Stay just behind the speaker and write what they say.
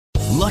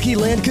Lucky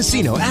Land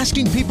Casino,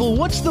 asking people,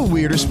 what's the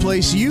weirdest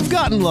place you've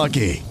gotten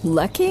lucky?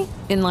 Lucky?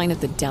 In line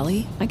at the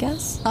deli, I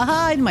guess?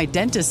 Aha, in my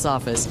dentist's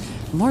office.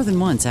 More than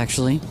once,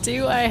 actually.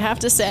 Do I have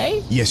to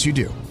say? Yes, you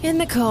do. In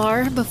the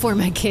car before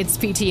my kids'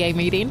 PTA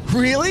meeting.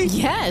 Really?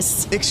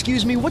 Yes.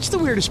 Excuse me, what's the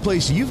weirdest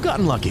place you've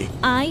gotten lucky?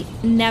 I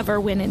never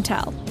win and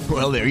tell.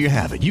 Well, there you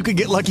have it. You can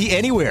get lucky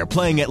anywhere,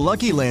 playing at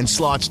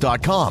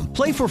LuckyLandSlots.com.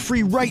 Play for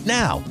free right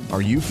now.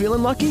 Are you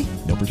feeling lucky?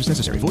 No purchase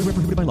necessary. Void where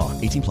prohibited by law.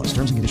 18 plus.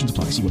 Terms and conditions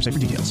apply. See website for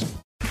details.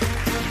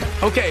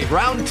 Okay,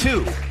 round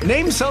two.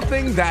 Name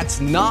something that's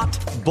not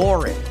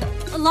boring.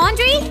 A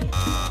laundry?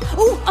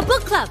 Ooh, a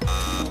book club.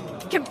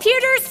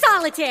 Computer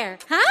solitaire,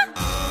 huh?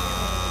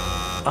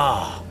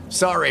 Ah,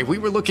 sorry, we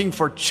were looking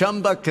for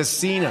Chumba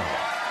Casino.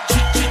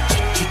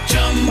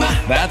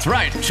 That's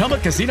right,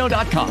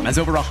 ChumbaCasino.com has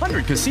over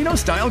 100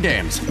 casino-style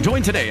games.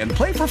 Join today and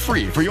play for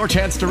free for your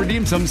chance to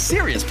redeem some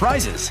serious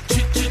prizes.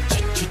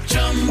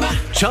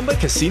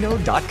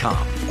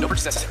 ChumbaCasino.com. No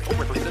purchase necessary. Void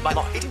where prohibited by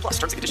law. 18 plus.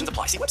 Terms and conditions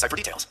apply. See website for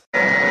details.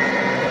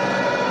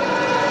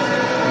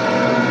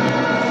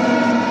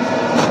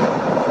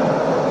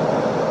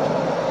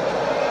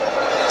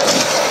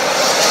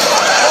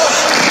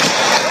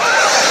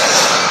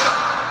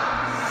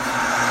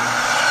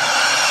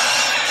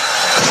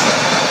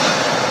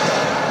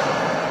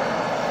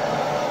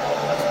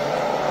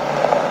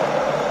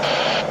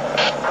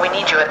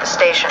 At the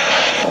station.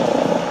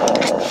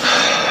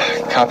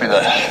 Copy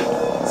that.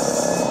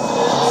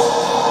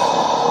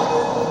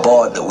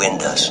 Board the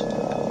windows.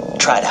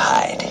 Try to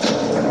hide.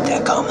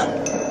 They're coming.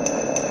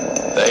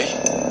 They?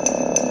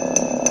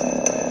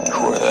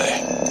 Who are they?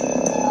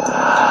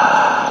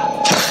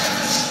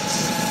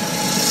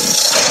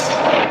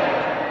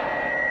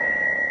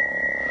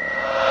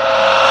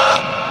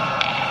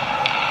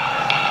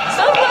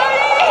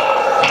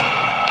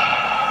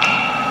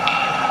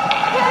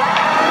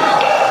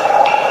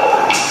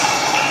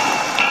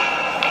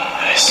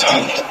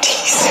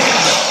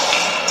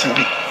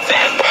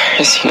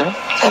 You know?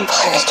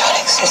 Vampires don't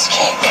exist,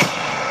 Jake.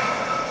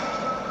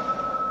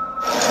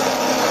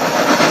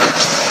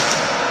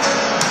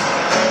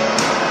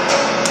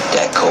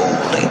 That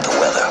cold ain't the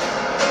weather.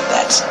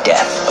 That's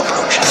death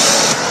approaching.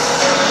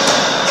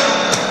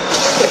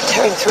 They're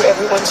tearing through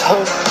everyone's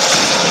home.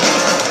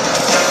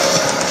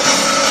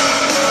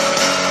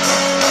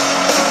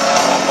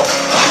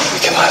 We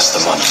can last the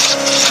month.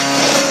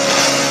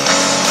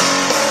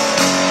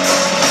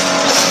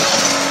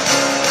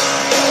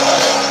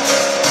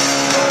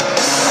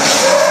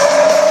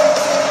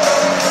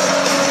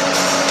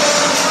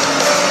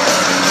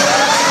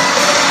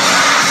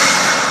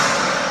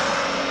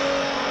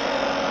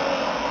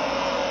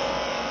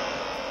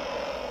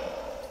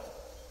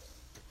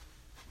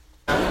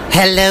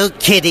 Hello,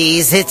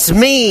 kiddies. It's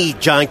me,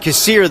 John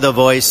Kassir, the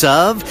voice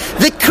of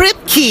the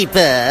Crypt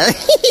Keeper.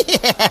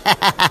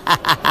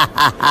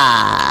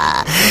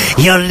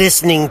 You're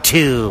listening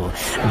to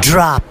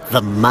Drop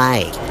the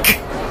Mic.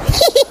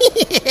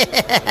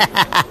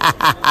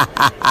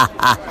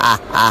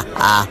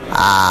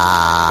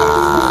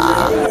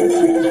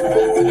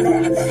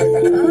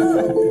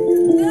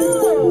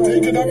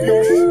 Taking up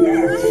your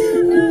snack.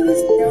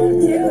 Don't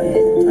do it.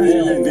 I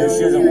like this.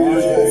 She doesn't want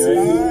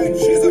it.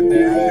 She's a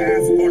badass.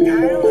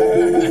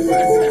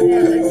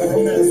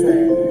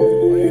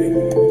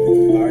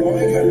 All I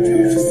gotta do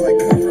is just like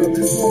cover up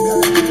this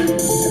little guy.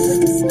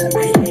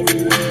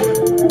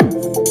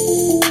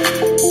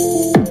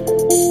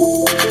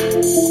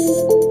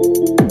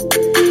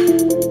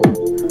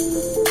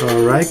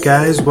 Alright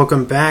guys,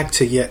 welcome back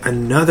to yet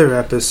another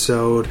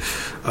episode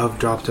of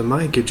Drop the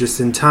Mic. You're just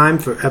in time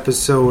for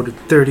episode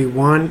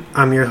 31.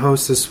 I'm your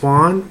host, The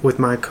Swan, with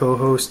my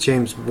co-host,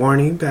 James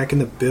Warney, back in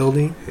the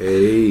building.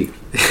 Hey.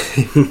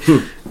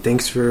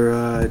 Thanks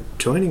for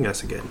joining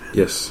us again, man.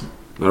 Yes,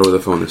 not over the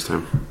phone this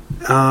time.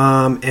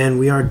 And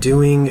we are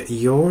doing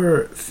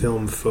your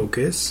film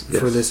focus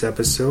for this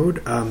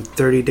episode.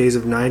 30 Days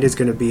of Night is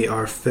going to be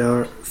our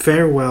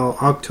farewell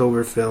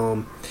October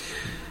film.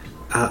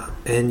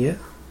 And yeah.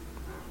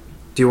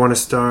 Do you want to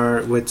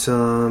start with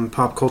some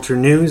pop culture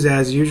news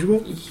as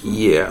usual?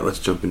 Yeah, let's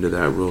jump into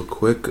that real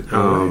quick.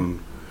 A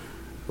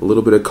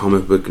little bit of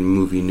comic book and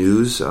movie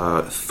news.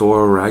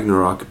 Thor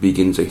Ragnarok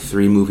begins a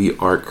 3-movie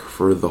arc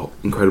for the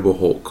Incredible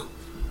Hulk.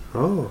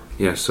 Oh.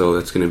 Yeah, so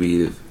that's going to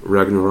be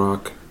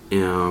Ragnarok,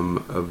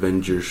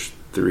 Avengers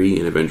 3,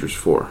 and Avengers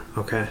 4.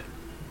 Okay.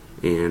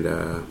 And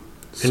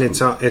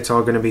it's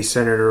all going to be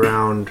centered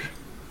around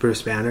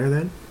Bruce Banner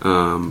then?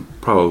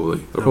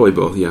 Probably. Or probably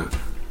both, yeah.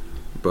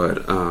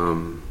 But,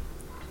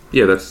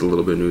 yeah, that's a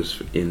little bit of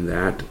news in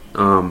that.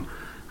 I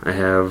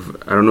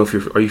don't know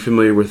if are you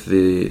familiar with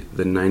the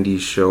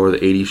 90s show or the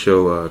 80s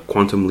show,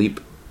 Quantum Leap?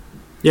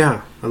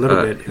 Yeah, a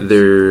little bit.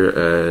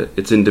 Yes.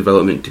 It's in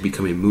development to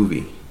become a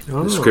movie.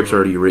 Oh. The script's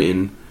already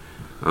written.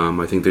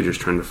 I think they're just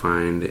trying to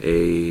find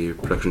a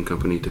production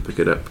company to pick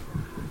it up.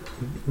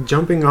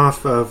 Jumping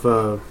off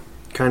of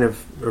kind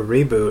of a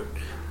reboot,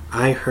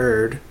 I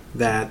heard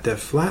that the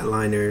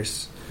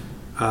Flatliners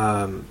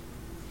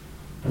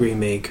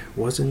remake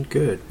wasn't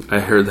good. I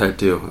heard that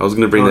too. I was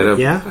going to bring that up.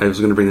 Yeah? I was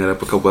going to bring that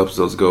up a couple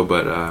episodes ago,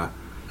 but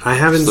I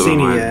haven't seen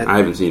it yet. I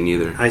haven't seen it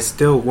either. I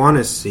still want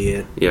to see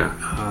it.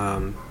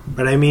 Yeah.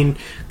 But I mean,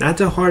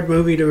 that's a hard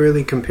movie to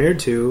really compare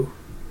to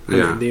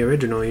the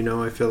original. You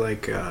know, I feel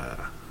like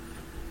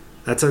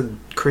that's a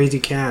crazy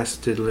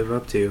cast to live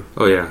up to.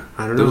 Oh yeah.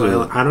 I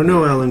don't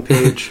know Ellen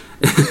Page.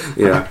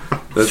 Yeah,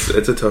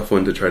 it's a tough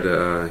one to try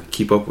to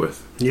keep up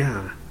with.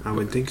 Yeah, I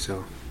would think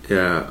so.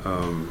 Yeah.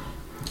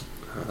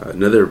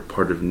 Another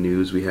part of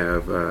news, we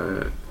have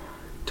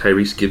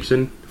Tyrese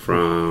Gibson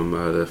from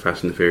the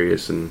Fast and the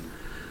Furious and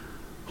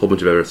a whole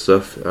bunch of other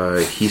stuff.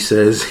 He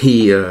says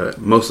he,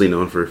 mostly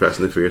known for Fast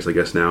and the Furious, I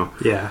guess now.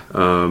 Yeah.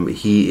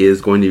 He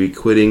is going to be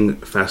quitting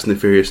Fast and the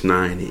Furious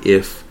 9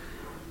 if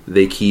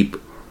they keep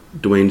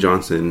Dwayne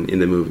Johnson in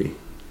the movie.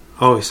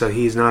 Oh, so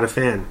he's not a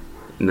fan.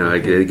 No,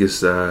 okay. I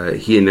guess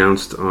he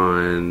announced this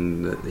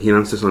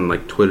on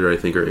like Twitter, I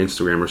think, or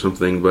Instagram or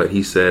something. But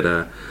he said,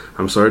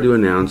 "I'm sorry to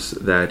announce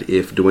that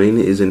if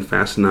Dwayne is in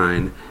Fast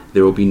 9,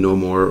 there will be no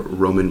more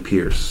Roman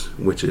Pierce,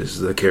 which is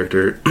the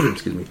character,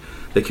 excuse me,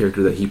 the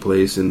character that he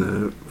plays in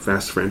the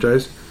Fast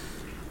franchise."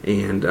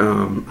 And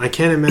I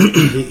can't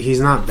imagine he's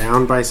not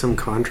bound by some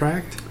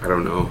contract. I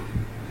don't know.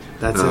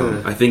 That's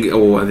I think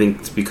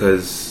it's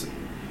because.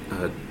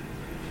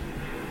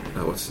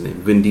 What's his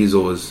name? Vin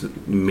Diesel is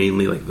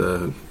mainly like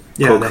the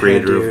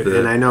co-creator of the.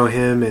 And I know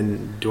him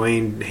and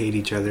Dwayne hate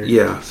each other.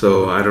 Yeah,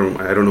 so I don't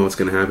know what's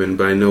going to happen,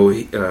 but I know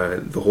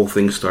the whole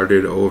thing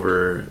started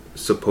over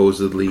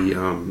supposedly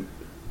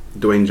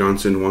Dwayne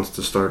Johnson wants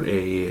to start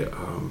a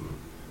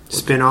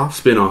spin-off?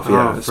 Spin-off,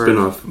 yeah,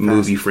 spin-off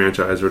movie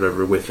franchise or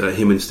whatever with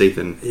him and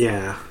Statham.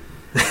 Yeah.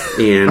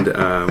 And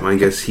I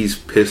guess he's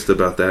pissed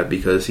about that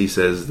because he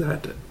says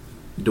that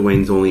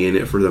Dwayne's only in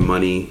it for the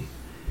money.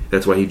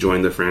 That's why he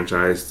joined the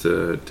franchise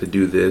to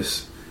do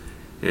this,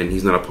 and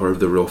he's not a part of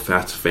the real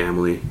Fast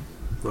family.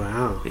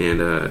 Wow. And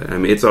I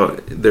mean,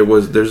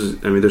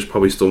 there's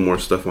probably still more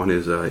stuff on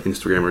his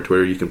Instagram or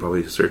Twitter. You can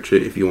probably search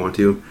it if you want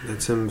to.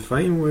 That's some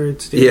fighting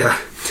words, dude. Yeah,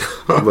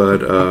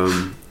 but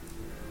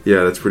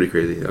yeah, that's pretty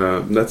crazy.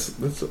 That's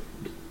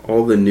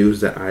all the news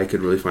that I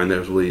could really find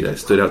that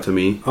stood out to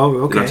me.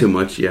 Oh, okay. Not too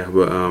much, yeah,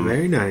 but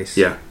very nice.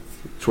 Yeah,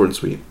 short and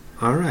sweet.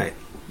 All right.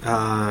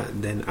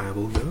 Then I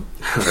will go.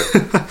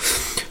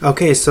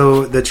 Okay,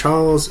 so the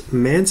Charles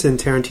Manson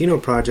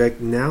Tarantino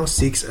project now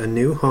seeks a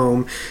new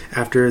home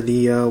after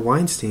the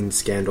Weinstein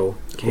scandal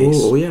case.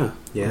 Oh yeah.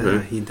 Yeah,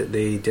 okay.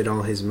 They did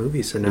all his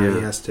movies, so now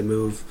he has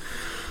to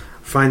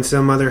find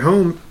some other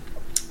home.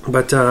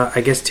 But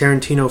I guess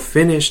Tarantino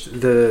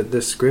finished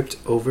the script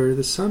over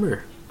the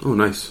summer. Oh,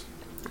 nice.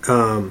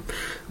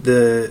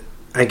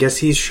 I guess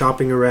he's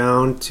shopping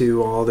around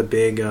to all the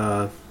big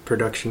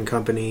production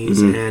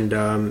companies,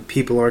 and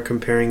people are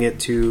comparing it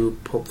to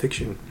Pulp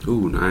Fiction.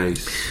 Ooh,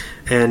 nice.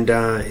 And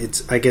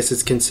I guess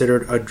it's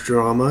considered a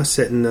drama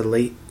set in the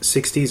late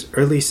 60s,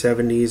 early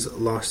 70s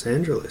Los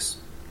Angeles.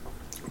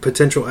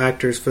 Potential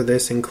actors for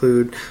this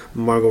include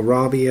Margot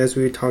Robbie, as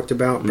we talked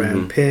about,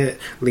 Brad Pitt,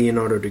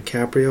 Leonardo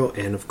DiCaprio,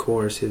 and of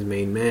course his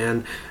main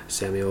man,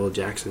 Samuel L.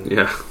 Jackson.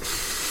 Yeah,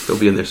 they'll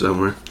be in there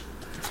somewhere.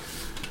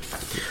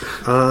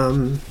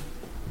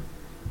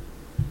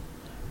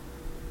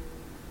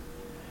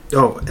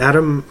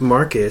 Adam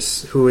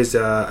Marcus, who is,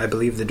 I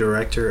believe, the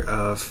director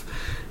of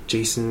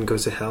Jason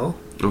Goes to Hell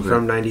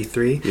from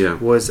 '93,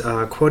 was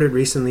quoted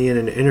recently in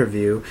an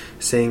interview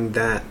saying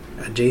that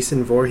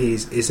Jason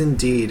Voorhees is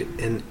indeed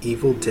an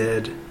Evil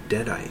Dead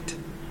Deadite.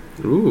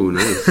 Ooh,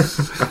 nice.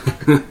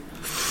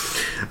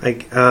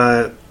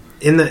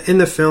 In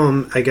the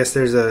film, I guess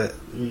there's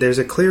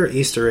a clear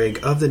Easter egg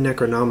of the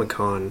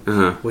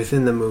Necronomicon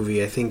within the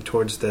movie. I think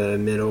towards the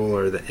middle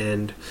or the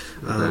end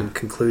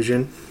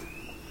conclusion.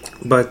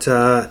 But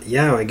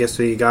I guess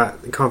we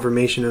got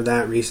confirmation of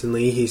that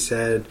recently. He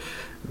said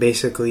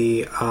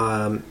basically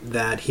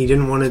that he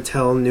didn't want to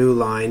tell New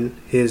Line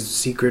his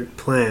secret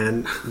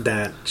plan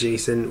that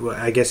Jason.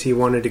 I guess he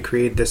wanted to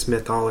create this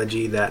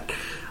mythology that,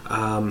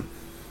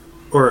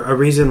 or a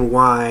reason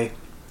why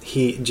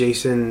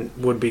Jason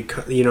would be,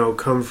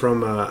 come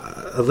from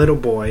a little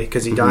boy,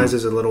 because he dies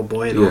as a little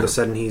boy, and all of a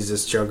sudden he's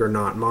this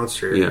juggernaut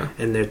monster,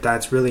 and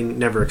that's really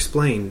never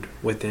explained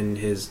within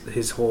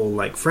his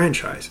whole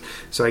franchise.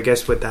 So I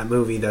guess with that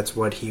movie, that's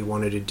what he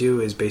wanted to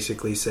do, is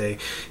basically say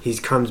he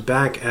comes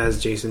back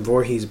as Jason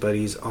Voorhees, but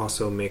he's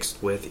also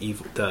mixed with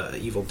the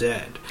Evil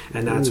Dead,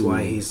 and that's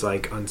why he's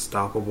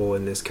unstoppable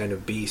in this kind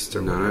of beast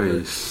or whatever.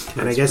 Nice.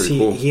 And I guess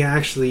he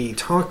actually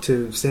talked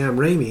to Sam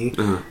Raimi,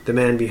 the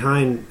man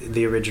behind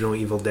the original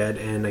Evil Dead,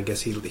 and I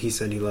guess he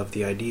said he loved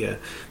the idea.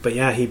 But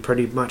yeah, he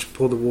pretty much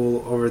pulled the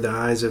wool over the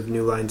eyes of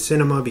New Line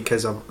Cinema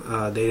because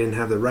they didn't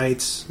have the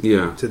rights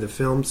to the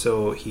film,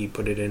 so he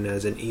put it in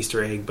as an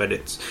Easter egg. But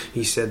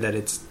he said that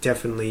it's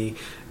definitely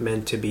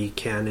meant to be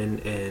canon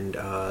and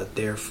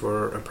there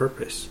for a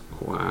purpose.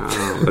 Wow,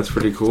 that's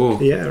pretty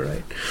cool. Yeah,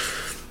 right.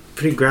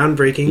 Pretty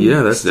groundbreaking.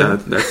 Yeah,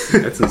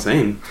 that's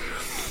insane.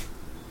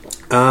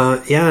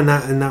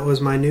 And that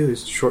was my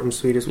news. Short and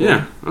sweet as well.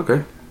 Yeah.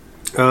 Okay.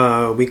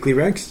 Weekly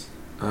Regs.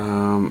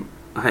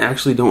 I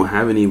actually don't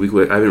have any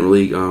weekly. I haven't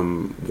really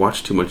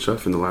watched too much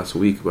stuff in the last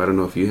week, but I don't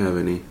know if you have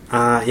any.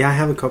 Yeah, I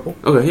have a couple.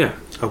 Okay, yeah.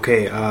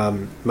 Okay,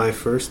 my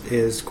first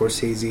is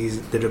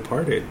Scorsese's The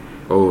Departed.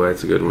 Oh,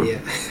 that's a good one. Yeah.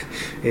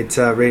 It's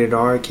rated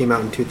R. It came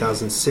out in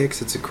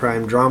 2006. It's a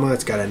crime drama.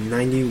 It's got a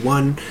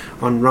 91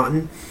 on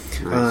Rotten.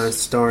 Nice.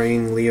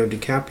 Starring Leo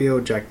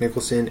DiCaprio, Jack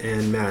Nicholson,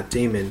 and Matt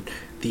Damon.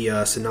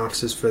 The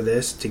synopsis for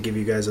this, to give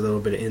you guys a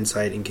little bit of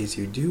insight in case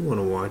you do want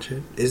to watch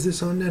it. Is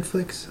this on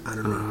Netflix? I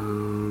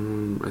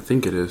don't know. I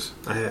think it is.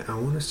 I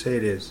want to say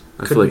it is.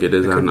 I feel like it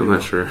is. I'm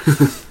not sure.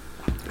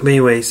 But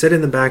anyway, set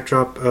in the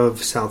backdrop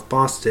of South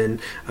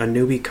Boston, a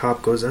newbie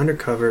cop goes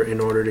undercover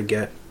in order to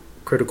get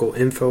critical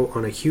info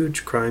on a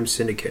huge crime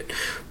syndicate.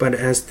 But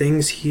as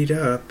things heat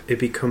up, it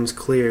becomes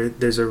clear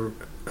there's a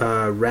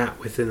rat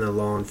within the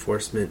law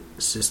enforcement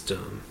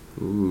system.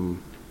 Ooh.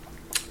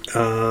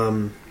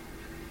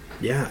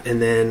 Yeah,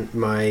 and then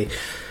my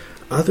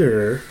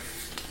other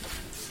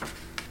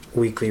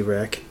weekly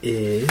rec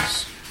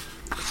is,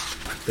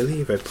 I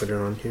believe I put it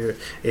on here,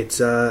 it's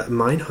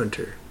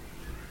Mindhunter.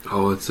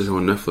 Oh, it's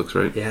on Netflix,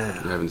 right?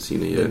 Yeah. I haven't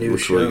seen it yet. The new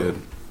Looks show. really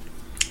good.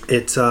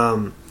 It's, I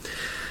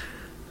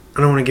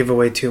don't want to give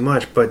away too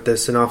much, but the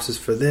synopsis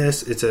for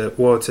this, it's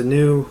a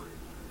new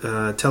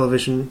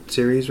television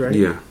series, right?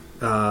 Yeah.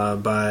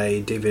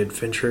 By David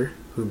Fincher,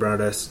 who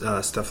brought us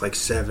stuff like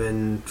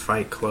Seven,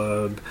 Fight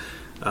Club,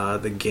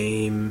 The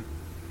Game,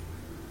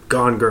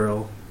 Gone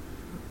Girl,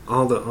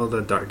 all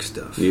the dark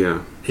stuff.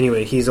 Yeah.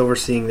 Anyway, he's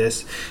overseeing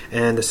this,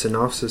 and the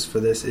synopsis for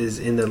this is: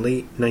 in the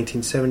late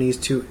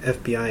 1970s, two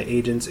FBI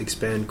agents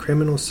expand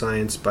criminal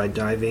science by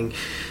diving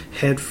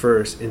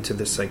headfirst into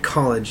the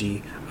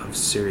psychology of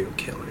serial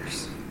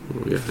killers.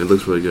 Oh, yeah, it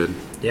looks really good.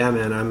 Yeah,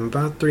 man, I'm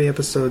about 3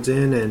 episodes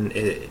in, and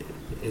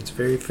it's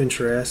very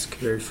Fincher-esque,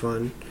 very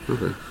fun.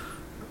 Okay.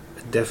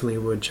 I definitely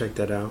would check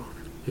that out.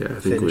 Yeah, I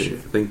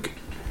think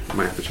I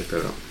might have to check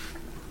that out.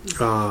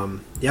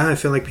 Yeah, I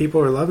feel like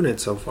people are loving it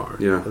so far.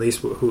 Yeah. At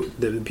least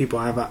the people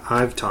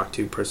I've talked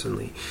to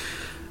personally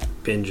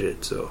binge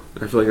it. So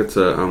I feel like that's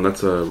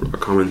a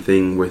common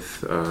thing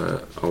with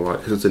a lot,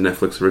 because it's a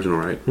Netflix original,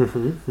 right?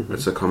 Mm-hmm.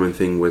 It's a common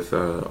thing with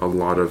a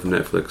lot of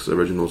Netflix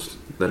originals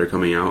that are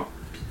coming out.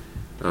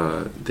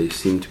 They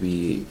seem to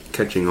be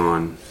catching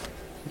on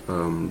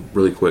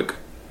really quick.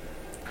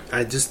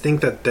 I just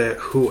think that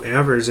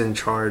whoever's in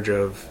charge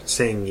of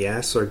saying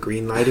yes or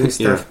greenlighting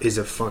stuff is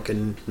a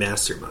fucking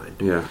mastermind.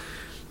 Yeah.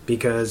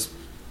 Because,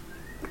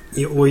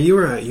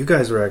 you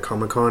guys were at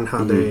Comic-Con,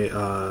 how they,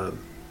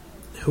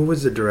 who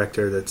was the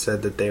director that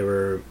said that they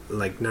were,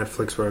 like,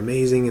 Netflix were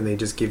amazing and they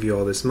just give you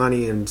all this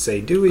money and say,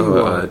 do what you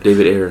want.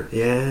 David Ayer.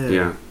 Yeah.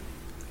 Yeah.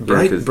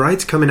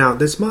 Bright's coming out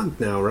this month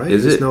now, right?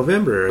 Is it's it?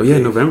 November. Oh, yeah,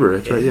 November.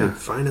 That's right, yeah.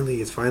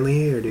 It's finally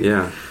here, dude.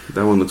 Yeah,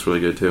 that one looks really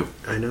good, too.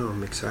 I know,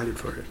 I'm excited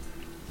for it.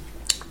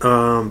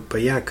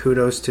 But yeah,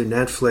 kudos to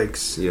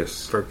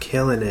Netflix for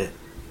killing it,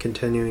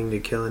 continuing to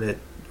killing it.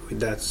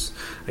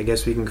 I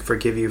guess we can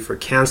forgive you for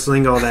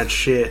canceling all that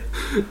shit.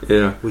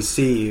 Yeah. We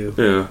see you.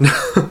 Yeah.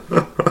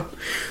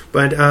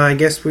 But I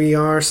guess we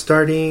are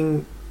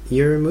starting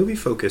your movie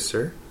focus,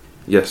 sir.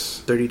 Yes.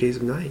 30 Days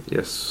of Night.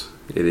 Yes,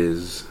 it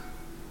is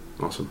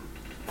awesome.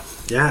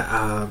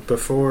 Yeah,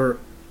 before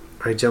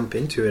I jump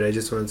into it, I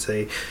just want to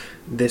say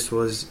this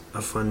was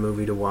a fun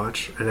movie to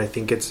watch, and I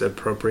think it's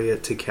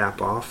appropriate to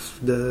cap off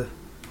the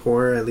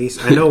horror, at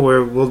least. I know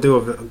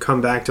we'll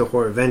come back to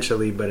horror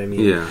eventually, but I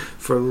mean,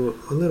 for a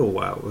little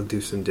while, we'll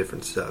do some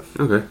different stuff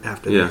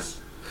after this.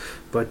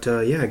 But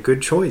yeah,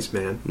 good choice,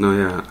 man. No,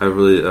 yeah, I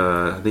really,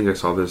 I think I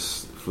saw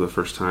this for the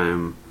first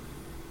time,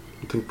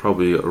 I think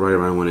probably right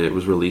around when it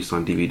was released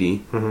on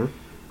DVD,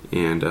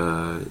 and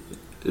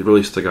it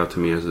really stuck out to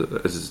me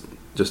as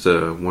just one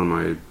of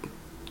my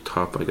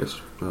top, I guess,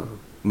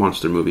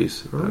 monster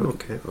movies. Oh,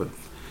 okay. I would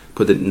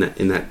put it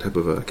in that type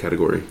of a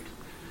category.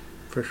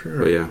 For sure.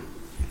 But yeah.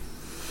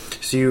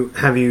 So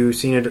have you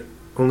seen it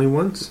only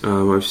once?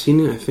 I've seen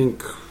it, I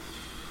think,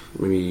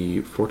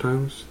 maybe 4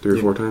 times, 3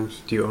 or 4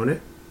 times. Do you own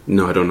it?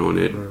 No, I don't own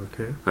it. Oh,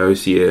 okay. I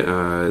always see it.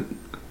 I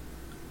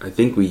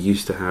think we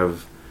used to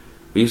have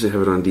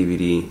it on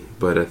DVD,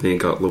 but I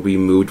think we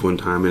moved one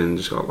time and it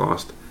just got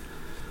lost.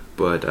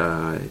 But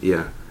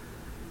yeah.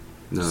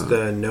 No. It's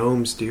the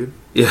gnomes, dude.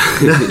 Yeah,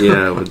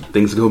 yeah. When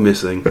things go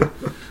missing.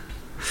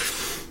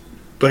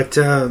 But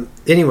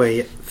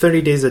anyway,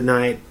 30 Days of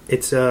Night.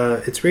 It's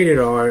rated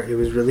R. It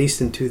was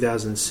released in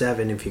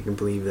 2007, if you can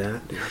believe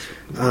that.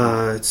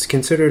 It's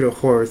considered a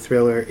horror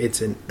thriller. It's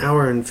an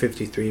hour and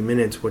 53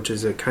 minutes, which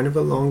is a kind of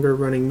a longer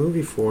running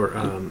movie for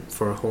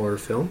a horror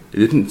film. It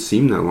didn't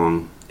seem that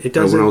long. It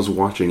doesn't. When I was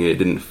watching it, it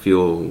didn't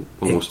feel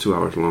almost 2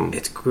 hours long.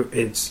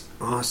 It's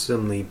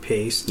awesomely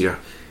paced. Yeah,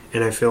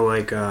 and I feel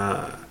like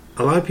a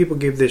lot of people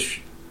give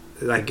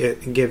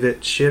give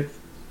it shit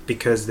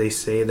because they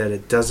say that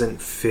it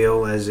doesn't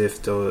feel as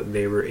if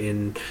they were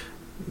in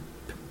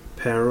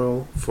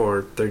peril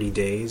for 30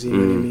 days. You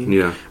know what I mean?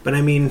 Yeah. But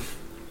I mean,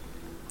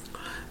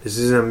 this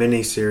is a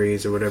mini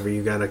series or whatever.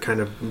 You got to kind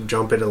of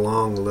jump it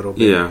along a little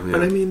bit. Yeah.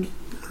 But I mean,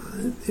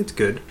 it's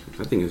good.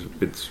 I think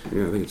it's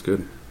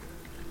good.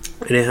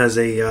 And it has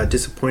a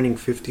disappointing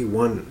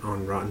 51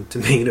 on Rotten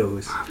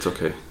Tomatoes. It's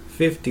okay.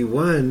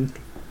 51?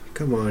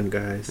 Come on,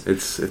 guys.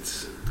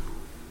 It's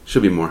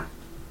should be more.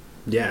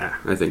 Yeah.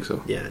 I think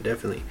so. Yeah,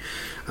 definitely.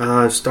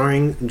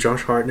 Starring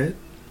Josh Hartnett,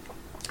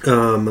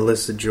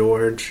 Melissa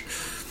George,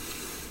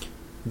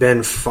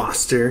 Ben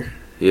Foster.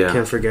 Yeah.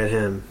 Can't forget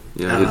him.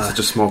 Yeah, it's such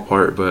a small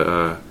part,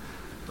 but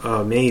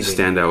amazing.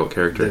 Standout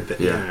character.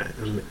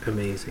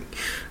 Amazing.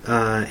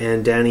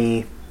 And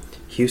Danny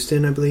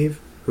Houston, I believe,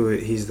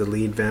 he's the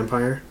lead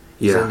vampire.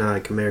 He's in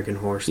like American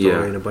Horror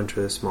Story and a bunch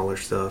of smaller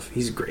stuff.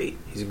 He's great.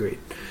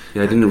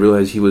 Yeah, I didn't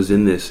realize he was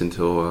in this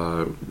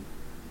until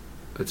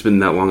it's been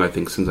that long, I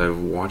think, since I've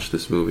watched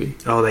this movie.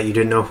 Oh, that you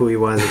didn't know who he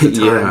was at the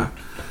time.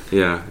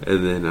 Yeah.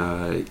 And then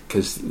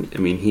because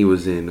he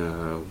was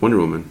in Wonder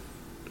Woman.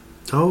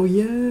 Oh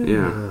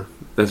yeah.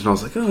 That's when I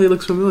was like, oh, he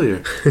looks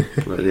familiar.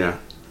 But yeah,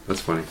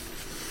 that's funny.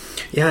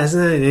 Yeah,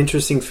 isn't that an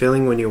interesting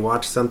feeling when you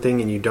watch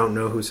something and you don't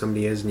know who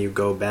somebody is and you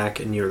go back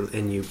and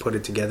you put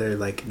it together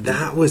like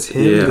that was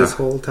him this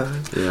whole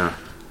time? Yeah.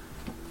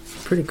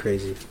 Pretty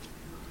crazy.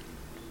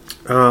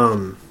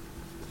 Where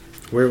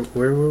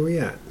were we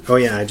at? Oh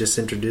yeah, I just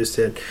introduced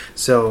it.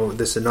 So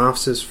the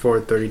synopsis for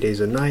 30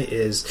 Days of Night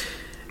is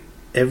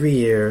every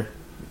year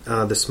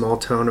the small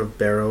town of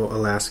Barrow,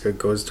 Alaska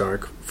goes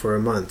dark for a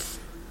month.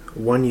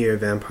 1 year,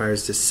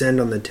 vampires descend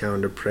on the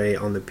town to prey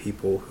on the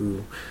people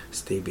who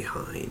stay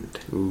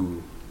behind.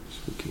 Ooh,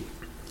 spooky.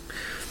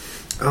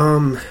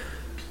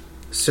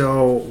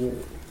 So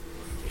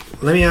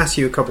let me ask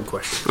you a couple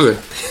questions. Okay.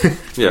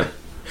 Yeah.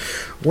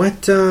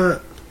 What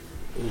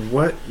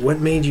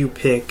made you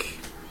pick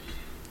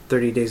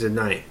 30 Days of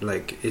Night?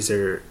 Like,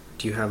 do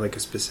you have like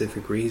a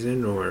specific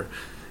reason, or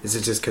is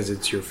it just because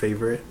it's your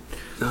favorite?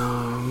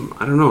 I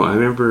don't know. I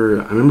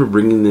remember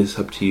bringing this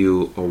up to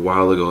you a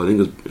while ago. I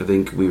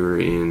think we were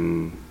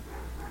in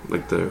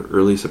like the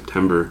early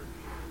September,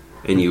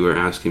 and you were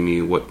asking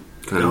me what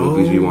kind of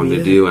movies we wanted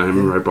to do. And I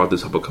remember I brought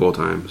this up a couple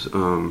times.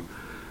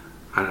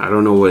 I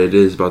don't know what it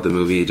is about the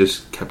movie. It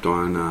just kept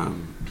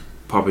on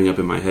popping up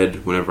in my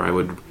head whenever I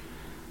would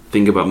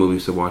think about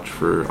movies to watch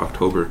for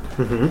October.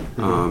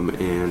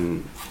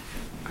 And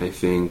I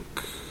think,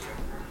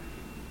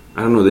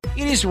 I don't know.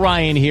 It is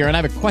Ryan here, and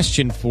I have a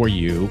question for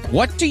you.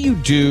 What do you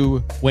do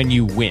when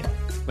you win?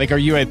 Like, are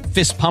you a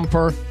fist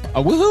pumper,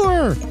 a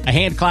woohooer, a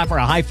hand clapper,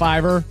 a high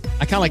fiver?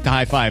 I kind of like the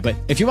high five, but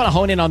if you want to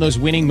hone in on those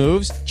winning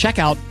moves, check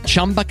out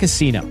Chumba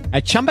Casino.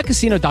 At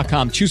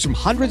ChumbaCasino.com, choose from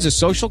hundreds of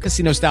social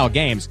casino-style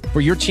games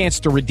for your chance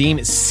to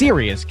redeem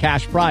serious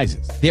cash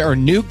prizes. There are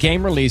new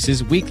game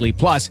releases weekly,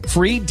 plus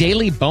free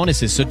daily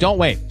bonuses, so don't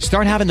wait.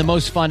 Start having the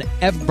most fun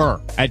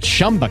ever at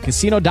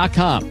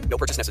ChumbaCasino.com. No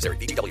purchase necessary.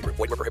 VGW. Void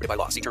where prohibited by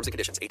law. See terms and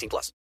conditions.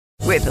 18+.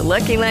 With the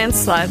Lucky Land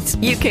Slots,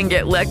 you can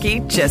get lucky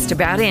just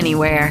about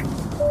anywhere.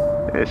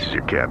 This is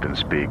your captain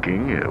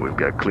speaking. We've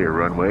got clear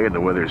runway and the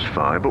weather's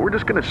fine, but we're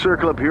just going to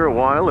circle up here a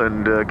while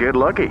and get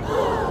lucky.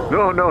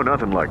 No,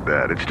 nothing like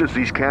that. It's just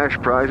these cash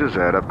prizes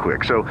add up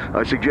quick. So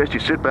I suggest you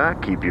sit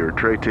back, keep your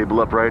tray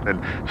table upright,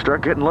 and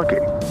start getting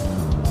lucky.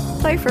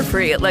 Play for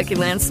free at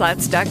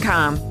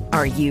LuckyLandSlots.com.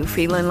 Are you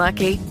feeling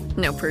lucky?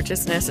 No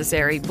purchase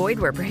necessary. Void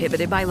where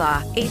prohibited by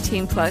law.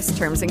 18+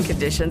 terms and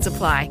conditions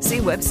apply. See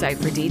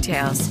website for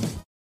details.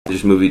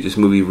 This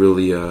movie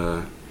really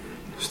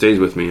stays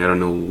with me. I don't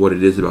know what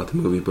it is about the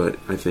movie, but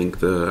I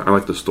think I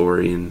like the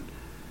story and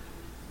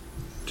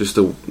just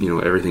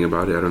everything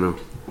about it. I don't know.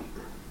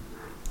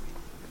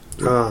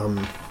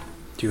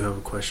 Do you have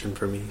a question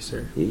for me,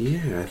 sir?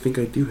 Yeah, I think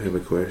I do have a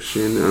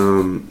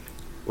question.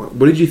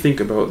 What did you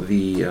think about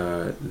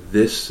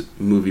this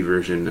movie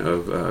version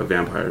of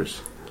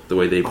vampires? The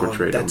way they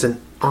portrayed them. That's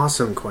an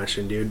awesome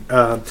question, dude.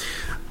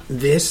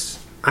 This,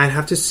 I'd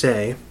have to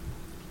say,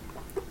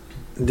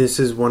 this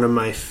is one of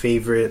my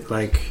favorite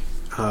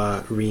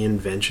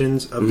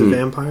reinventions of the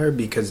vampire,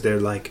 because they're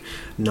like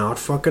not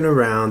fucking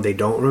around. They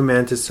don't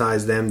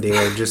romanticize them. They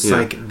are just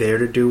like there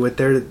to do what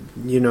they're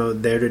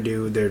there to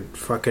do. They're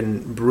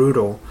fucking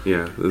brutal.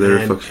 Yeah, they're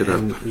to fuck shit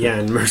up.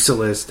 And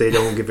merciless. They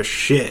don't give a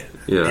shit.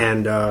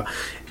 Yeah,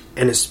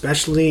 and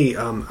especially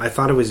I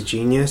thought it was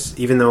genius,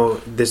 even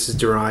though this is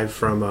derived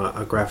from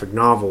a graphic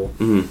novel.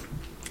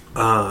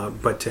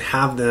 But to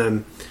have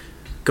them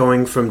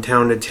going from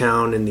town to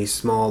town in these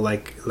small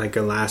like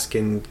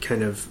Alaskan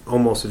kind of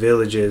almost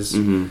villages,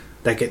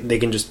 that they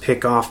can just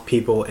pick off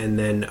people and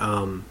then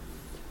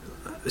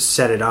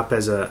set it up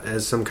as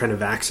some kind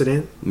of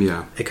accident.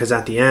 Yeah, because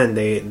at the end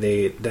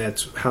they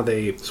that's how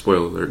they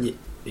spoiler alert.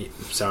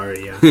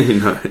 Sorry, yeah.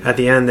 At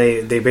the end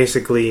they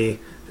basically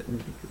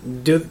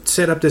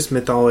set up this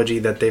mythology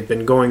that they've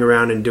been going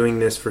around and doing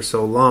this for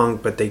so long,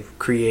 but they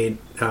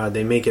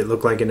make it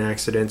look like an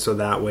accident, so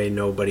that way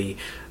nobody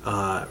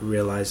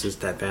realizes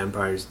that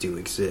vampires do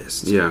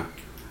exist. Yeah,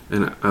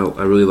 and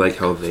I really like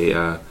how they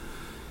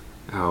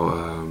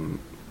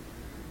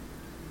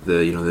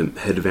the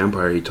head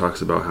vampire, he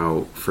talks about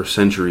how for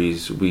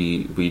centuries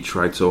we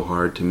tried so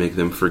hard to make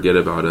them forget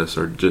about us,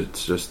 or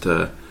just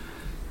to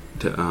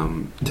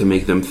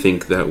make them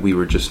think that we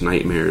were just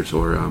nightmares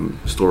or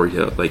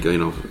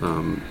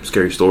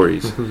scary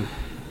stories.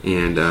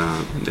 and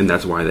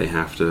that's why they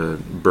have to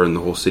burn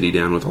the whole city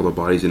down with all the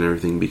bodies and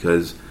everything,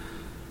 because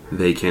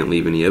they can't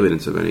leave any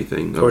evidence of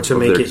anything or to of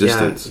make their it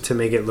existence. to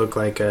make it look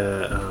like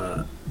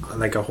a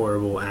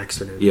horrible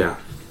accident. Yeah.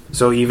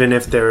 So even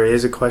if there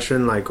is a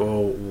question like,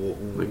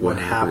 what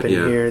happened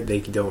yeah. here, they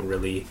can't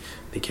really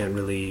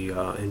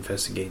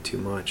investigate too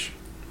much.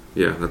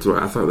 Yeah, that's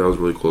what I thought that was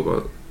really cool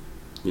about.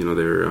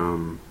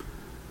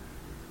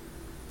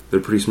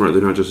 They're pretty smart.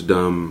 They're not just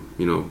dumb,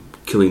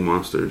 killing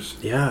monsters.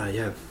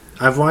 Yeah.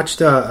 I've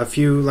watched a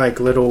few like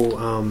little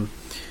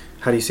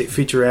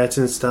featurettes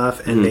and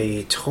stuff, and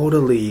they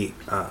totally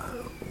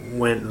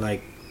went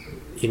like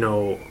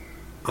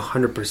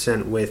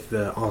 100% with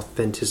the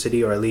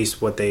authenticity, or at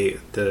least what the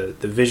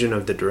vision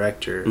of the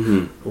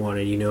director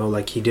wanted.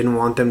 Like he didn't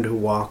want them to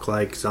walk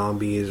like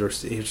zombies or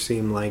it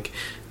seemed like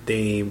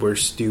they were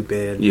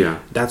stupid. Yeah,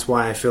 that's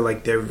why I feel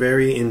like they're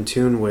very in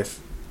tune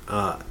with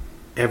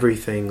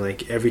everything.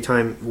 Like every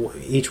time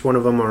each one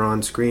of them are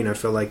on screen, I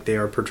feel like they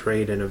are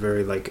portrayed in a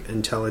very like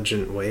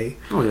intelligent way.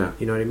 Oh yeah,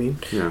 you know what I mean?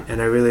 Yeah,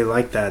 and I really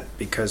like that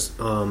because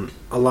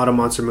a lot of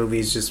monster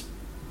movies just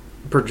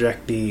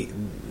project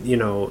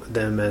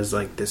them as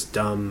like this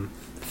dumb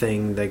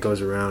thing that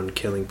goes around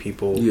killing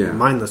people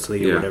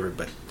mindlessly or whatever.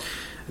 But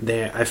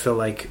I feel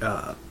like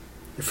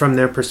from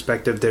their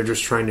perspective, they're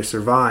just trying to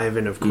survive,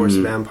 and of course,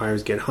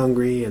 vampires get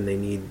hungry and they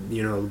need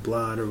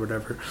blood or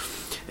whatever.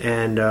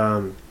 And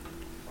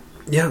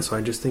so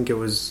I just think it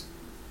was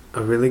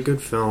a really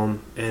good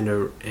film,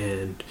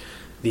 and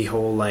the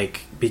whole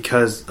like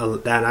because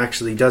that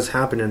actually does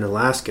happen in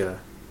Alaska.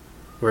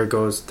 Where it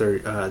goes, the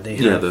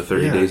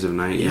 30 Days of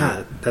Night.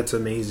 Yeah, that's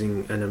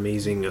amazing. An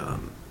amazing,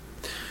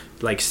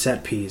 like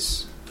set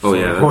piece. For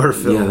a horror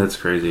film. Yeah, that's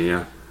crazy.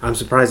 Yeah, I'm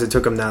surprised it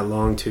took them that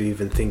long to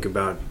even think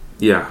about.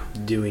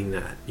 Doing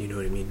that. You know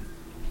what I mean?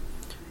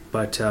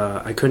 But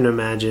I couldn't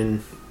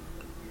imagine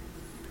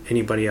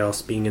anybody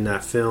else being in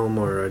that film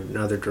or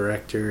another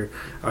director.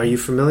 Are you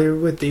familiar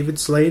with David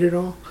Slade at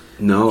all?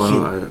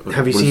 No.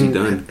 Have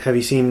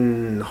you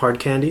seen Hard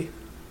Candy?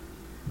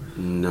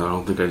 No, I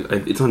don't think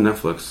it's on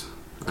Netflix.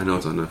 I know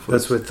it's on Netflix.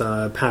 That's with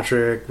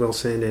Patrick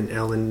Wilson and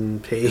Ellen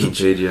Page. Ellen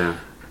Page, yeah.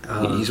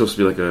 He's supposed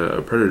to be like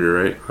a predator,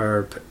 right?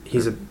 Or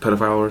he's a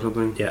pedophile or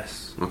something?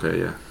 Yes. Okay,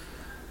 yeah.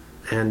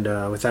 And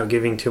without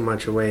giving too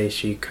much away,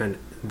 she kind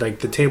of like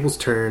the tables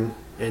turn,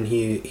 and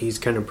he's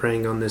kind of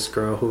preying on this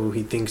girl who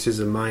he thinks is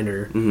a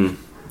minor, and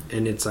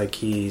it's like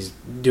he's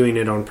doing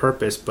it on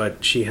purpose.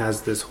 But she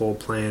has this whole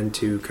plan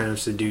to kind of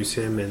seduce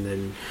him,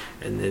 and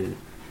then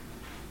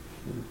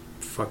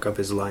fuck up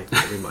his life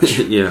pretty much.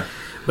 Yeah.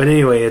 But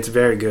anyway, it's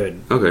very good.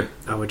 Okay.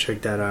 I would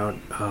check that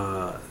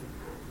out.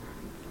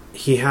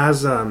 He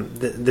has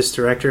this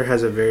director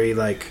has a very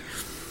like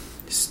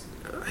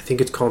I think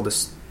it's called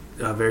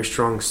a very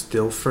strong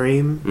still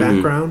frame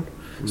background.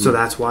 So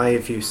that's why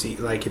if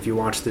you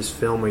watch this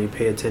film or you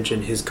pay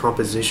attention, his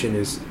composition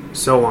is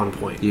so on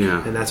point.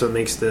 Yeah. And that's what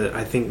makes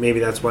I think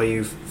maybe that's why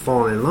you've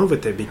fallen in love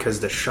with it,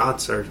 because the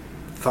shots are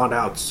thought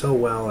out so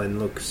well and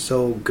look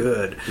so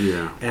good.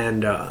 Yeah.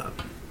 And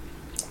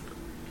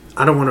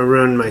I don't want to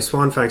ruin my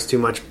Swan facts too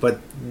much, but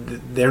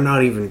they're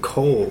not even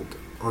cold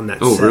on that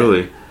set. Oh,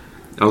 really?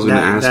 I was going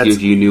to ask you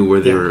if you knew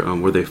where they were,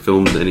 where they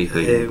filmed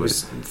anything. It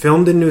was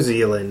filmed in New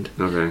Zealand.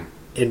 Okay.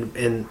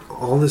 And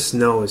all the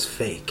snow is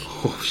fake.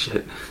 Oh,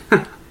 shit.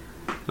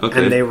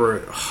 Okay. And they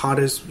were hot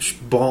as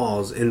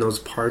balls in those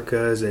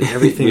parkas and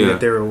everything that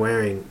they were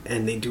wearing,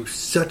 and they do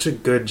such a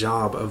good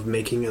job of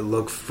making it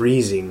look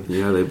freezing.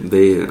 Yeah,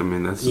 they I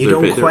mean, that's you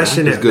don't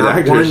question it not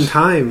actors. One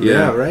time.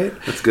 Yeah, right.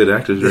 That's good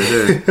actors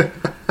right there.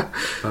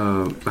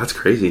 That's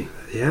crazy.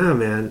 Yeah,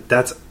 man,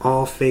 that's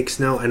all fake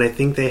snow, and I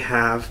think they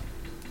have.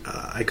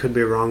 I could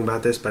be wrong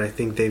about this, but I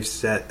think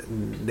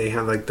they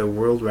have like the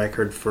world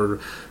record for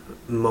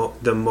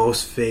the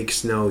most fake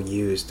snow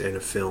used in a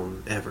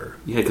film ever.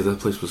 Yeah, because that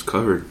place was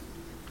covered.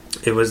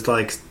 It was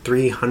like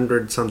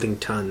 300 something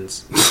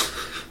tons.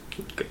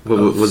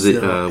 What was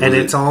it?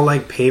 It's all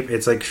like paper.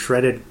 It's like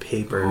shredded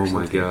paper. Oh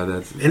my god,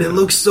 and it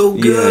looks so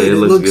good. Yeah, it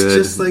looks good.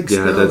 Just like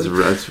snow.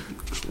 That's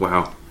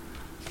wow.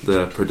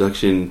 The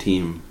production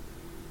team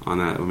on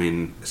that, I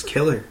mean, it's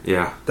killer.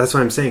 Yeah, that's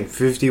what I'm saying.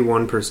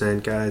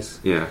 51%, guys.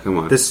 Yeah, come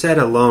on. The set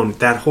alone,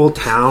 that whole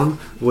town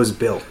was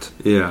built.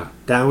 Yeah,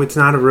 it's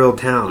not a real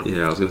town.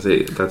 Yeah, I was gonna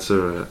say that's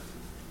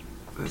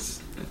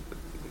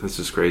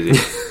just crazy.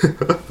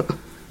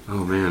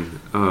 Oh man.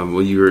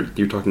 Well, you're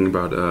talking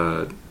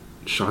about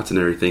shots and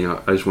everything. I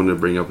just wanted to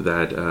bring up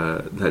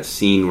that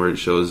scene where it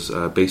shows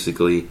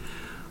basically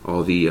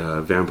all the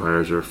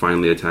vampires are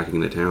finally attacking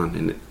the town,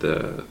 and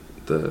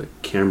the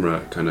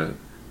camera kind of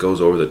goes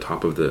over the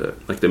top of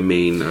the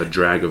main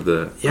drag of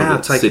the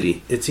it's like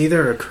city. It's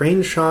either a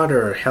crane shot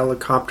or a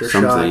helicopter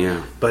shot.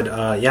 Yeah. But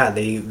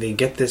they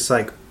get this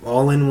like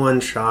all in one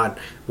shot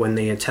when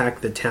they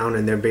attack the town,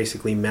 and they're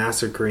basically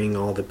massacring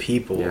all the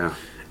people. Yeah.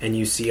 And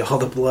you see all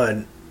the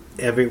blood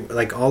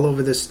all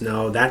over the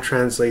snow. That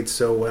translates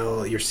so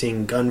well. You're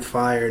seeing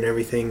gunfire and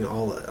everything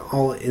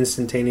all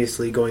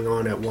instantaneously going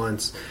on at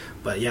once.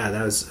 But yeah,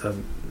 that was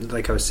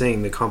like I was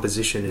saying, the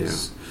composition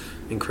is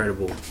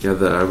incredible. Yeah,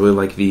 I really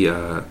like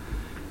the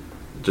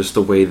just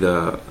the way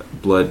the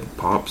blood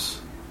pops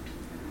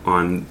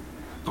onto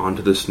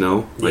the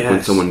snow. Like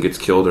when someone gets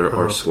killed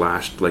or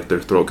slashed, like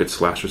their throat gets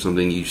slashed or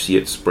something, you see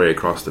it spray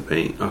across the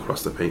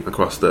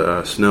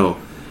snow,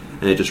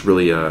 and it just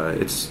really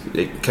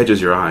it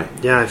catches your eye.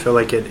 Yeah, I feel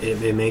like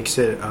it makes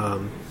it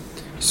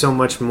so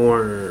much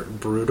more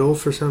brutal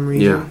for some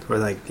reason. Yeah. Or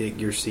like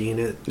you're seeing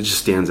it. It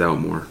just stands out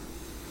more.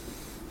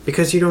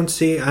 Because you don't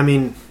see, I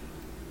mean,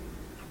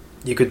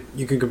 you could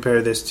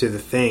compare this to The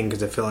Thing,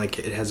 because I feel like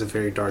it has a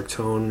very dark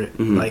tone,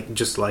 like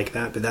just like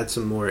that, but that's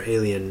a more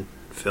alien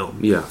film.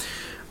 Yeah.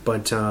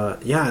 But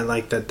yeah, I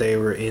like that they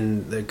were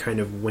in the kind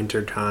of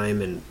winter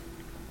time, and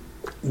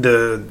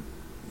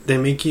they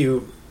make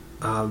you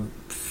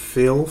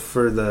feel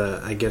for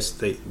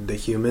the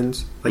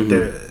humans, like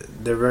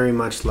they're very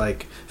much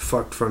like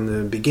fucked from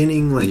the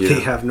beginning, like they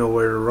have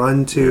nowhere to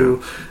run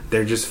to.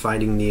 They're just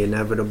fighting the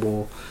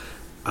inevitable.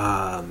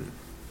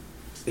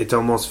 It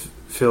almost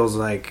feels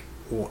like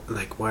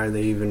why are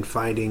they even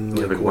fighting?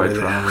 Like why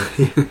try?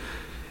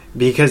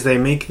 Because they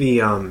make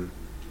the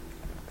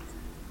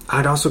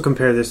I'd also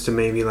compare this to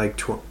maybe like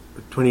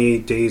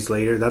 28 Days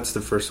Later. That's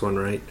the first one,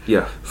 right?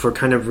 Yeah. For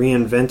kind of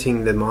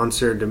reinventing the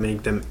monster to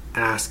make them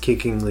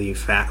ass-kickingly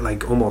fat,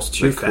 like almost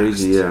too fast.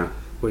 Crazy, yeah.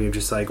 Where you're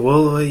just like,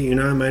 well, I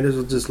might as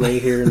well just lay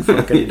here and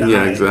fucking die.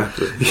 Yeah,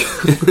 exactly.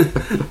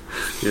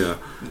 Yeah.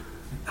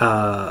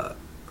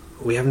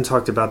 We haven't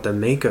talked about the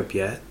makeup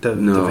yet. The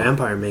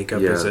vampire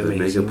makeup is amazing.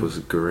 The makeup was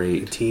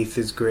great. The teeth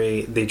is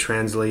great. They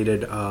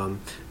translated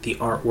the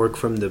artwork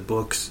from the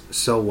books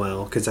so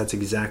well, because that's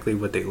exactly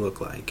what they look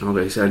like.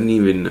 Okay, so I didn't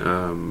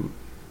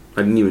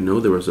even know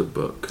there was a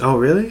book. Oh,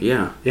 really?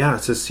 Yeah. Yeah,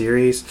 it's a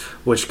series,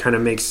 which kind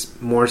of makes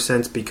more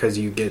sense because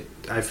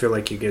I feel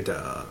like you get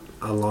a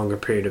longer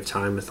period of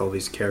time with all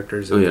these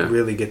characters, and you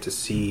really get to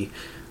see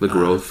the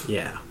growth.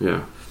 Yeah.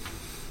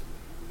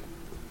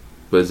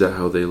 But is that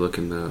how they look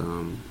in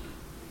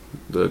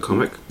the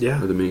comic?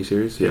 Yeah. Or the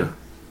miniseries? Yeah.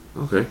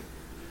 Okay.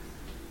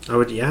 I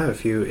would,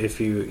 if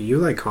you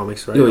like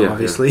comics, right? Oh, yeah,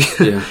 obviously.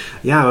 Yeah.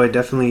 Yeah, I would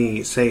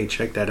definitely say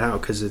check that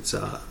out, because it's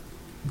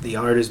the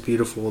art is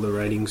beautiful, the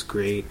writing's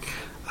great.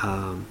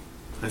 I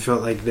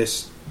felt like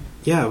this,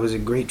 it was a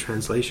great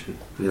translation.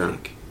 I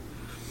think.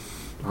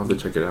 I'll have to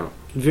check it out.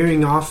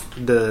 Veering off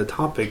the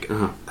topic,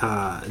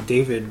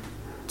 David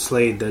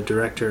Slade, the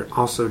director,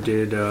 also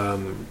did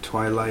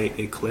Twilight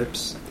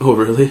Eclipse. Oh,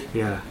 really?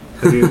 Yeah.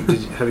 Have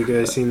you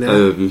guys seen that?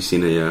 I've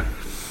seen it, yeah.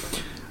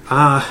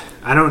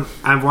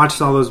 I've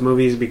watched all those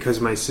movies because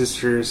my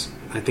sisters,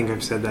 I think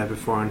I've said that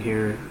before on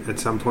here at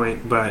some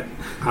point, but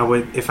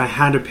if I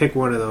had to pick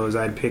one of those,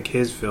 I'd pick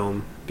his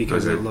film,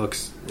 because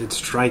it's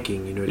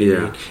striking, you know what I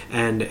mean?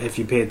 And if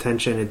you pay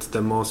attention, it's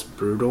the most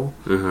brutal.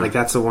 Like,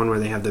 that's the one where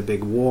they have the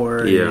big war,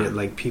 and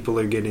like people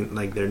are getting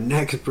like their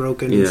necks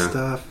broken and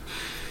stuff.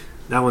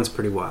 That one's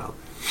pretty wild.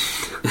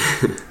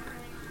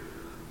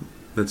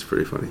 That's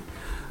pretty funny.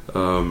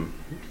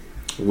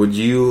 Would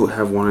you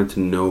have wanted to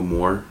know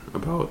more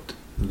about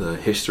the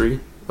history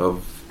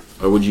of,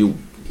 or would you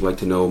like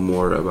to know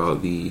more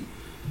about the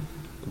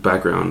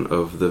background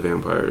of the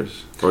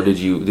vampires, or did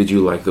you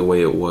like the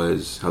way it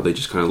was, how they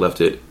just kind of left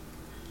it,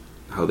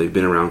 how they've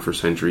been around for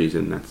centuries,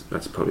 and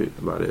that's probably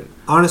about it?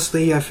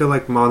 Honestly, I feel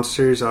like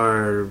monsters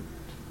are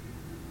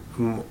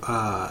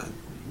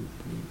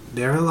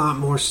they're a lot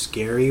more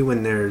scary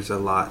when there's a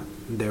lot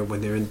there,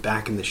 when they're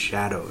back in the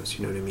shadows,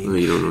 you know what I mean?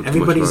 You don't know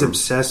everybody's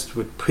obsessed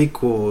with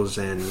prequels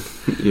and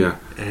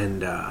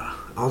and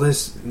all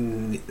this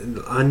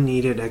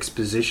unneeded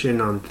exposition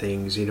on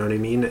things, you know what I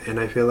mean? And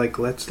I feel like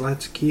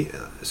let's keep,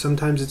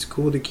 sometimes it's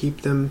cool to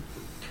keep them,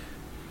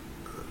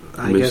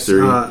 I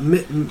mystery. guess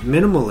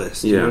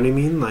minimalist, you know what I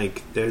mean?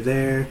 Like,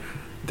 they're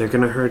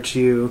gonna hurt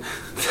you.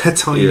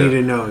 That's all you need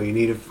to know. You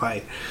need to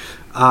fight.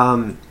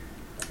 I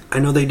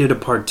know they did a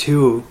part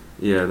 2.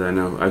 Yeah, I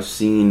know. I've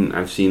seen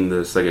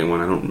the second one.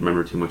 I don't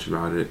remember too much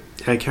about it.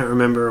 I can't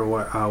remember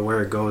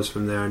where it goes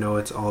from there. I know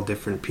it's all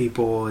different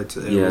people.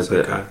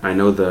 I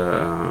know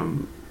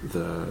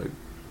the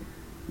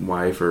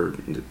wife, or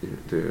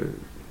the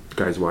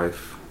guy's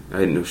wife. I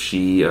didn't know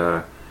she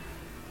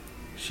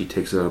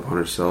takes it upon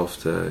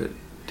herself to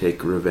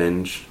take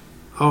revenge.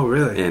 Oh,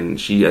 really? And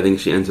I think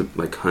she ends up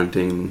like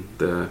hunting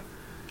the.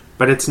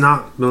 But it's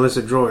not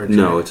Melissa George.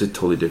 No, right? It's a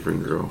totally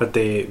different girl. But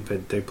they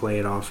play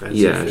it off as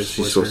if it's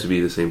she's supposed to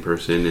be the same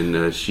person,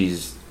 and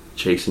she's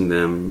chasing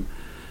them.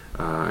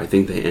 I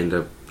think they end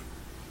up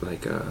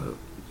like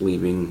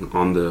leaving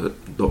on the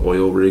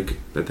oil rig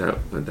that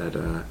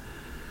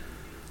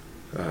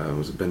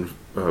was it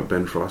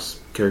Ben Frost's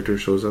character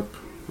shows up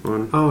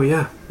on. Oh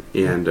yeah.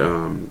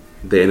 And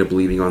they end up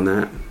leaving on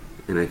that,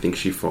 and I think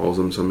she follows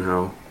them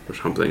somehow or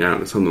something. I don't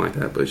know, something like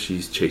that. But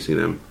she's chasing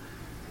them.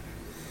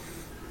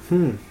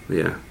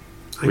 Yeah.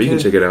 You can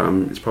check it out.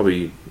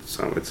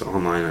 It's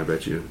online, I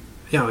bet you.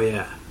 Oh,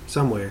 yeah.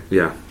 Somewhere.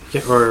 Yeah.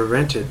 Or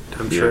rent it.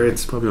 I'm sure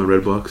it's probably on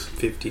Redbox.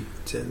 50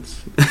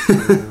 cents.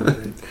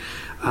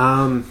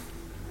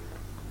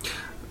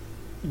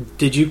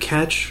 Did you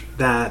catch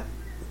that?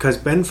 Because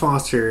Ben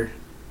Foster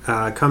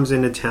comes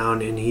into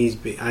town, and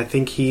I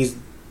think he's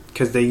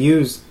because they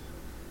use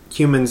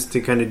humans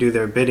to kind of do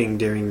their bidding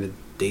during the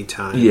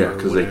daytime. Yeah,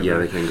 because they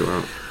can't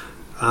go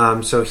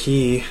out. So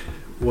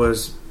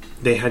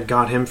they had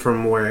got him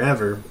from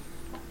wherever,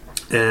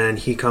 and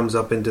he comes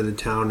up into the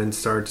town and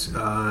starts.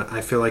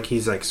 I feel like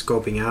he's like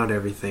scoping out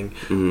everything.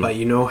 Mm-hmm. But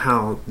you know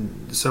how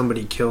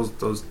somebody kills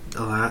those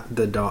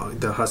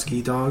the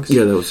husky dogs?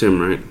 Yeah, that was him,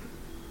 right?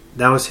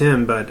 That was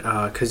him, but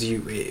because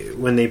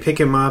when they pick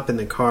him up in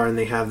the car and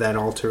they have that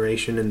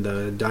alteration in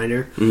the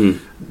diner,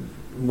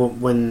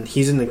 when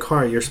he's in the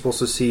car, you're supposed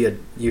to see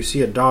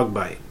a dog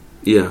bite.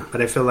 Yeah,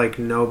 but I feel like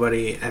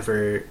nobody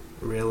ever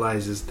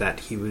realizes that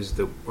he was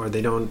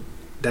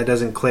that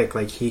doesn't click.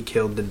 Like he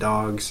killed the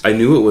dogs. I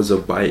knew it was a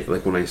bite,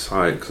 like when I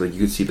saw it, because like you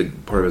could see the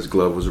part of his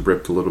glove was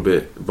ripped a little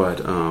bit,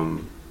 but I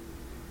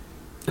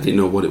didn't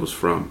know what it was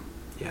from.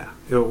 Yeah,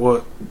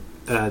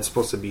 it's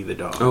supposed to be the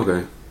dog.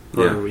 Okay.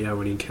 Yeah,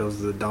 when he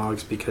kills the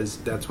dogs, because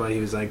that's why he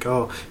was like,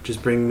 "Oh,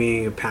 just bring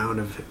me a pound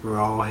of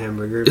raw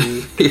hamburger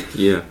meat."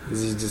 Yeah,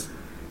 because he just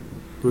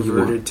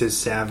reverted to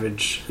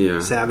savagery.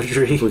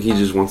 Like he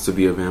just wants to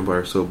be a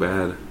vampire so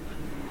bad,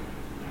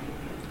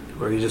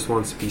 or he just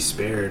wants to be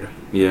spared.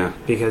 Yeah,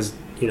 because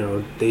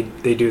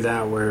they do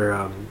that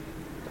where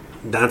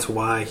that's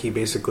why he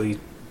basically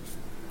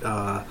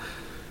how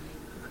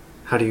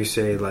do you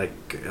say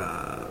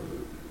so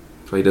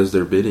he does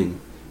their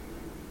bidding.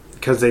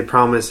 Because they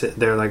promise it,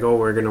 they're like, "Oh,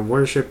 we're gonna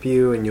worship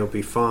you, and you'll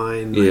be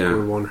fine. We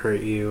won't hurt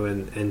you."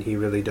 And he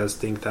really does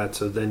think that.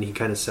 So then he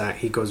kind of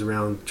he goes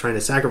around trying to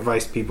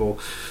sacrifice people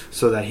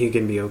so that he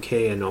can be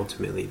okay, and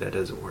ultimately that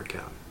doesn't work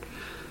out.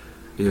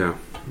 Yeah,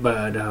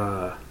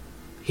 but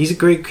he's a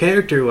great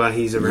character while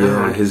he's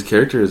around. Yeah, his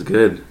character is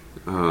good.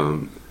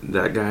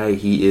 That guy,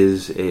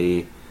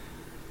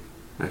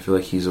 I feel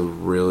like he's a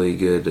really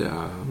good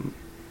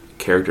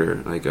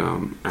character,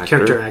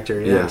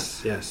 actor.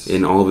 Yes.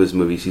 In all of his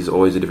movies, he's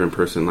always a different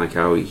person, like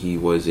how he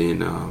was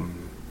in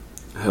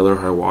Hell or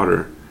High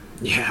Water.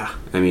 Yeah.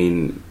 I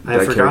mean,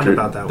 I forgot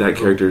about that one. That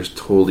character is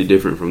totally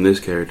different from this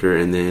character.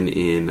 And then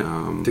in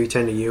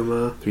 3:10 to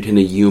Yuma. 3:10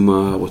 to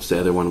Yuma. What's the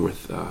other one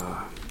with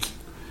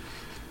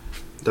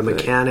the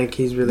mechanic?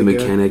 He's really the good.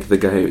 Mechanic. The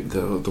guy.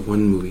 The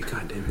one movie.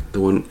 God damn it.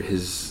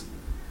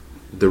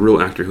 The real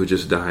actor who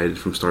just died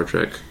from Star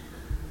Trek.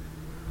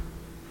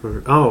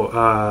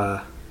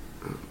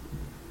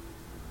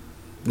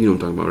 You know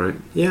what I'm talking about, right?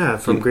 Yeah,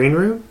 from Green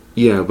Room?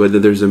 Yeah,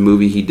 but there's a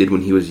movie he did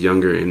when he was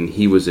younger, and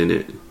he was in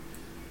it.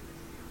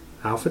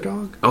 Alpha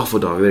Dog? Alpha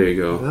Dog, there you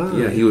go. Oh.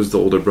 Yeah, he was the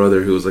older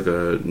brother who was like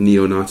a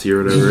neo-Nazi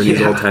or whatever, and he's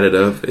all tatted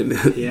up. And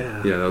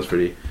yeah. Yeah, that was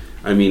pretty...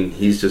 I mean,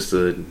 he's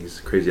a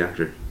crazy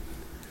actor.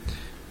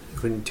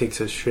 When he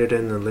takes a shit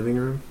in the living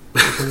room?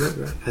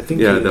 I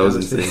think yeah, that was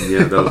insane.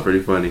 Yeah, that was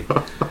pretty funny.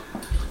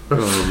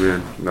 Oh,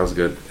 man. That was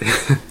good.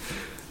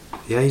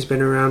 Yeah, he's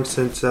been around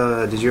since...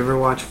 did you ever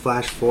watch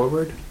Flash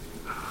Forward?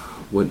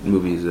 What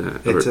movie is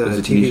that? It's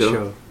a TV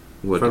show.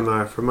 What? From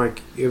our,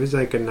 it was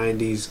like a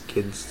 90s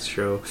kids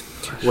show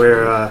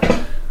where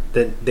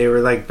they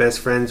were like best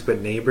friends but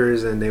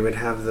neighbors, and they would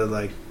have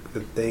the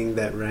thing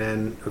that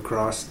ran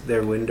across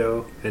their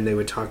window, and they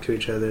would talk to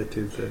each other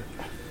through the...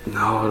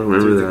 No, I don't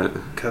remember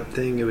that. Cup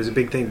thing. It was a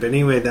big thing. But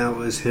anyway, that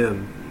was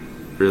him.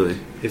 Really?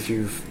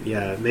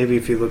 Maybe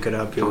if you look it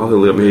up,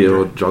 maybe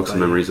it'll jog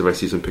some memories if I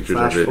see some pictures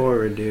of it. Flash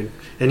forward, dude.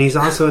 And he's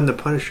also in The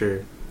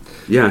Punisher.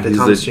 Yeah, he's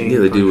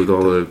the dude with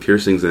all the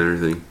piercings and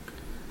everything.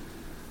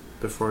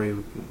 Before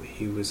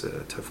he was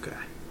a tough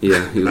guy.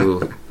 Yeah, he was a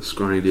little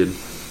scrawny dude.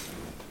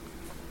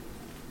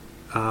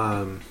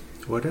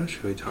 What else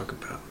should we talk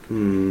about?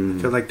 I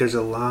feel like there's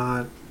a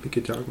lot we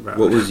could talk about.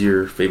 What was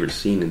your favorite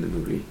scene in the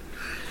movie?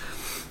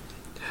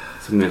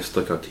 Something that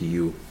stuck out to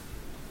you?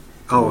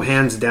 Oh,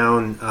 hands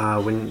down,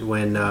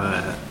 when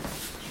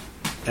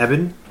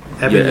Evan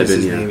is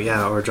his name,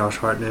 or Josh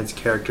Hartnett's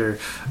character,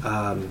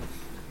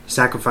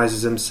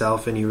 sacrifices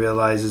himself, and he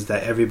realizes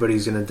that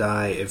everybody's going to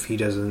die if he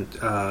doesn't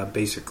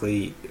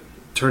basically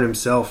turn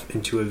himself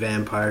into a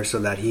vampire, so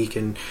that he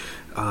can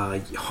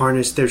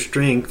harness their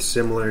strength,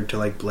 similar to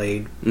like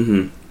Blade,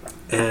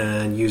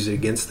 and use it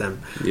against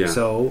them. Yeah.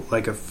 So,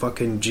 like a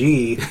fucking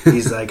G,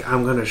 he's like,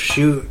 I'm going to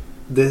shoot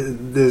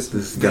this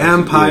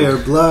vampire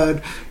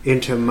blood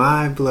into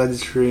my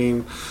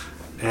bloodstream,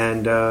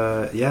 and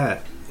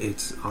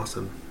it's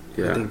awesome.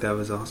 I think that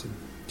was awesome.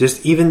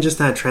 Just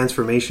that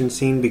transformation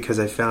scene, because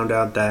I found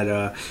out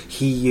that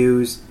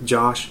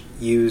Josh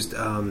used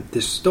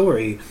this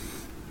story.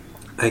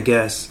 I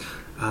guess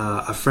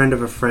a friend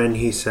of a friend,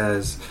 he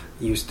says,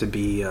 used to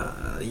be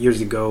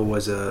years ago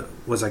was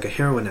like a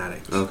heroin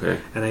addict. Okay.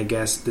 And I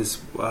guess this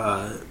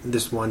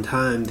one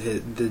time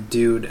the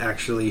dude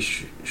actually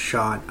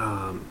shot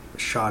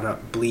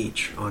up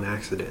bleach on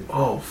accident.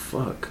 Oh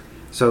fuck.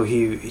 So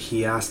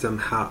he asked him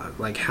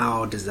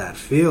how does that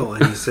feel,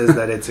 and he says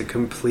that it's a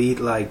complete,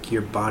 like,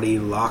 your body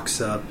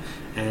locks up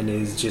and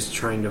is just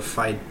trying to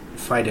fight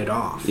it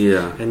off.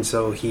 Yeah. And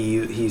so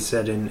he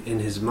said in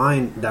his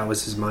mind, that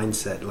was his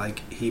mindset,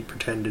 like he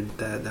pretended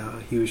that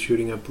he was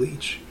shooting up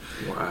bleach.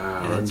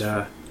 Wow. And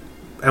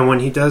And when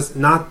he does,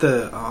 not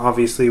the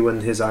obviously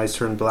when his eyes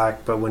turn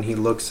black, but when he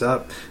looks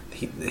up,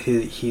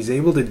 he's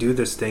able to do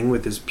this thing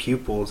with his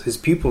pupils. His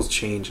pupils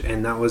change,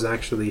 and that was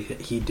actually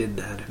he did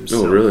that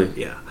himself. Oh, really?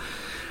 Yeah.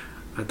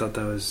 I thought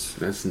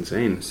that's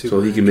insane.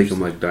 So he can make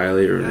them like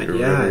dilate or whatever.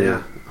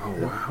 Yeah. Oh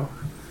wow,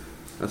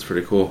 that's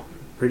pretty cool.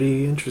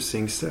 Pretty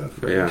interesting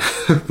stuff. Right? Yeah,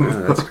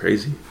 that's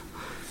crazy.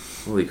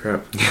 Holy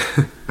crap.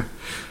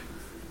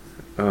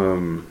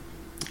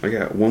 I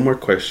got one more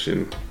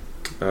question.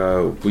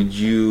 Did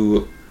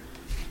you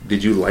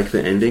like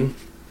the ending,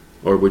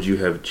 or would you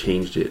have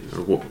changed it,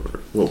 or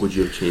what would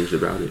you have changed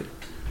about it?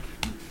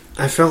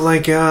 I felt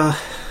like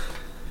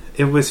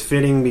it was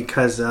fitting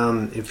because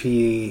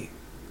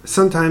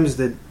sometimes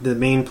the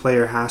main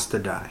player has to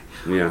die,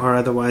 or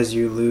otherwise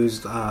you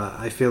lose.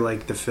 I feel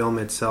like the film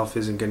itself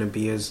isn't going to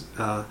be as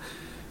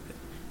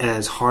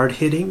hard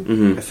hitting.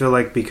 Mm-hmm. I feel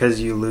like because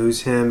you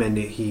lose him and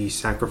he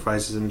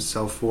sacrifices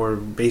himself for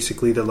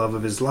basically the love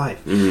of his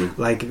life.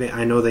 Mm-hmm. Like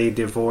I know they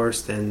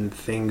divorced and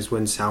things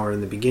went sour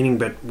in the beginning,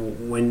 but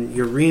when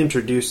you're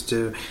reintroduced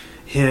to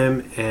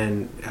him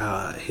and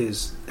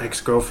his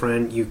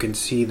ex-girlfriend, you can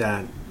see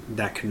that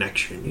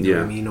connection. You know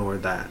what I mean, or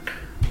that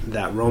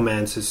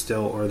romance is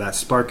still, or that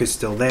spark is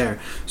still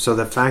there. So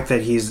the fact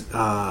that he's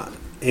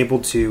able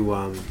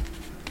to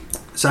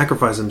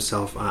sacrifice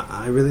himself,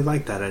 I really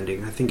like that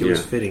ending. I think it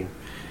was fitting.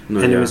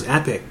 It was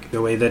epic,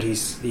 the way that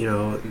he's,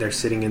 they're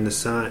sitting in the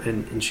sun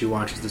and she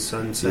watches the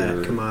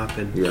sunset come up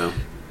and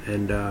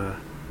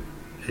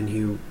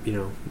you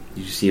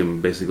see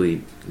him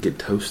basically get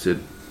toasted.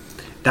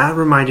 That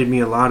reminded me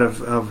a lot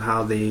of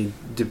how they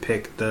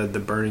depict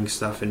the burning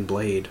stuff in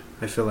Blade.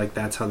 I feel like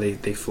that's how they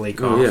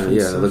flake off. I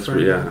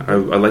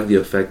like the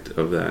effect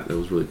of that. That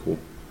was really cool.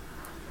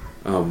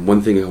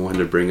 One thing I wanted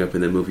to bring up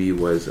in the movie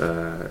was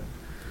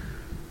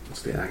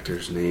what's the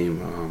actor's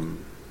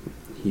name?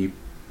 He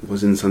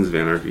was in Sons of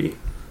Anarchy.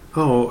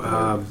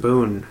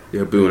 Boone.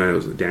 Yeah, Boone. It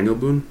was Daniel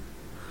Boone.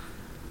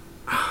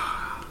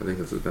 I think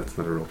that's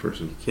not a real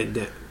person. Is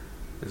that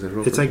a real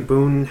person? It's like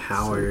Boone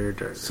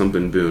Howard or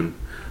something Boone.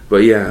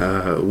 But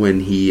when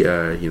he,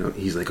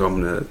 he's like,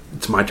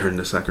 it's my turn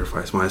to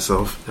sacrifice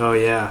myself. Oh,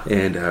 yeah.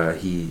 And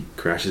he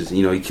crashes,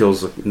 he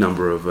kills a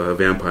number of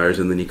vampires,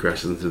 and then he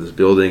crashes into this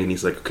building, and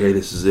he's like, okay,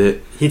 this is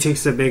it. He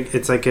takes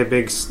it's like a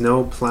big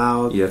snow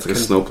plow. Yeah, it's like a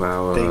snow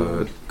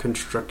plow.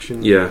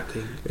 Construction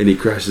thing. And he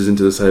crashes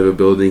into the side of a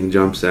building,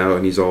 jumps out,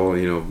 and he's all,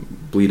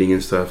 bleeding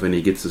and stuff, and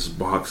he gets this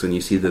box, and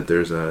you see that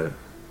there's a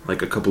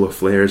couple of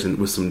flares and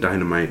with some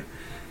dynamite.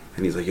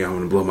 And he's like, I'm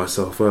going to blow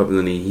myself up. And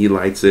then he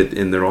lights it,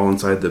 and they're all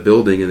inside the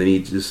building. And then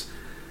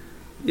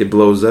it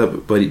blows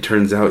up. But it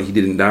turns out he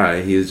didn't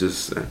die. He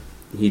didn't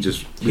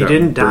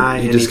die,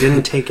 and he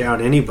didn't take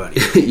out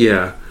anybody.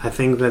 Yeah. I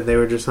think that they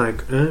were just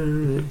like,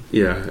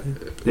 yeah.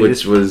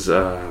 Which was,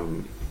 I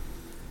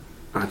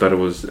thought it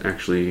was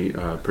actually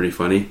pretty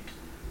funny.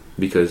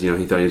 Because, he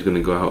thought he was going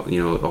to go out,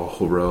 all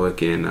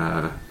heroic and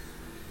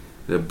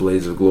the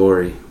blaze of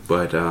glory.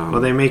 But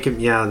they make him.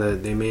 Yeah,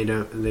 they made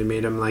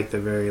him like the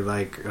very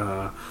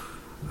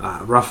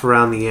rough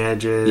around the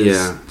edges.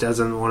 Yeah,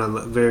 doesn't want to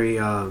look very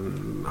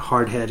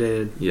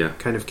hard-headed.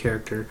 Kind of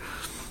character.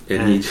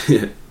 And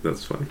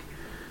that's funny.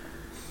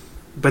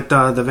 But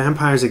the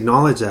vampires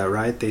acknowledge that,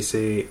 right? They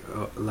say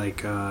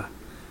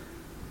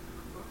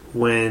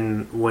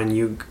when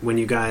you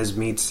guys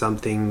meet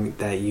something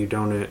that you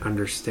don't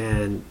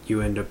understand,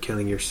 you end up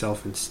killing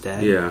yourself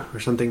instead. Yeah, or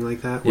something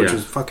like that, which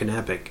is fucking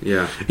epic.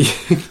 Yeah.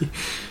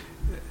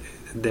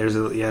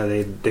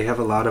 They have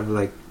a lot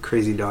of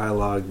crazy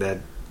dialogue that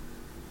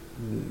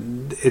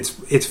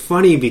it's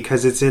funny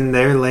because it's in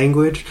their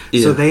language,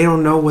 so they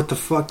don't know what the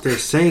fuck they're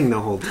saying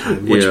the whole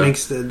time, which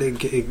makes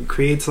it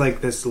creates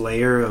this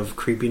layer of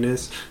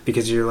creepiness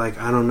because you're like,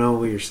 I don't know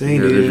what you're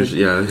saying, dude.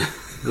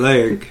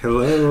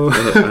 Hello.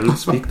 I don't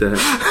speak that.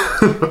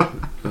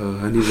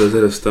 I need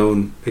Rosetta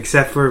Stone.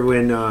 Except for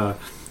when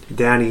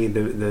Danny,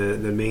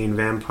 the main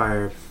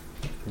vampire,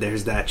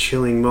 there's that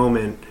chilling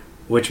moment,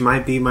 which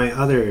might be my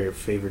other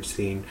favorite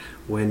scene,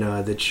 when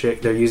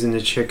they're using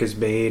the chick as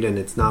bait and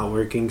it's not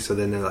working, so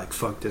then they're like,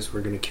 fuck this, we're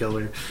gonna kill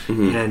her.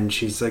 Mm-hmm. And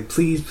she's like,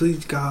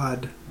 please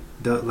God,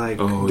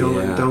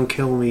 don't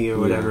kill me or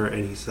whatever.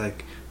 And he's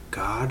like,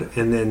 God?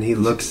 And then he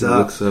looks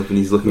up and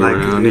he's looking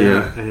around,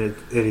 and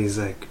he's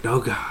like, no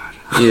God.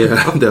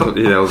 Yeah,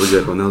 that was a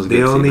good one. That was a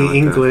good the scene. only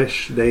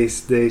English they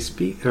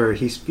speak, or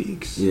he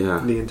speaks,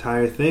 the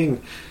entire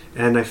thing.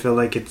 And I feel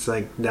like it's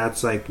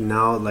that's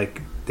now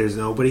there's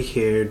nobody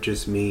here,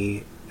 just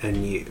me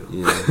and you.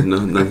 Yeah,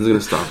 nothing's gonna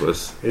stop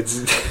us.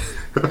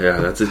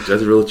 That's a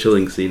real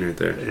chilling scene right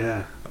there.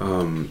 Yeah.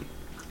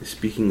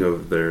 Speaking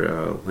of their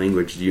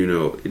language, do you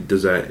know,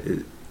 is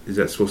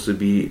that supposed to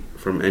be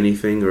from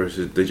anything, or is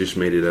it they just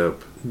made it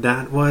up?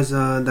 That was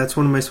that's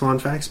one of my swan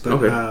facts,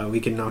 but we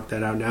can knock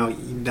that out now.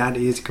 That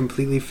is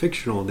completely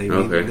fictional. They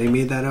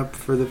made that up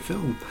for the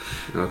film,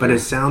 but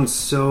it sounds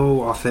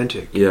so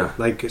authentic. Yeah,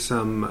 like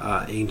some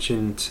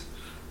ancient,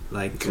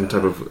 some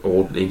type of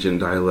old ancient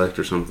dialect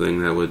or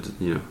something that would,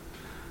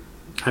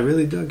 I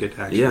really dug it.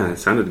 Actually, yeah, it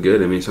sounded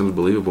good. I mean, it sounded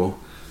believable.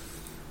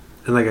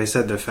 And like I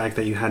said, the fact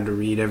that you had to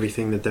read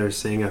everything that they're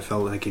saying, I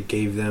felt like it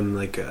gave them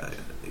like a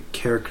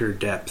character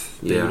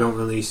depth that you don't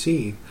really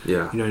see.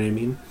 Yeah. You know what I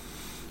mean?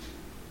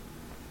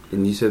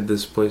 And you said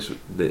this place,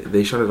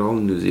 they shot it all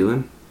in New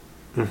Zealand?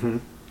 Mm-hmm.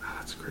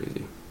 That's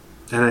crazy.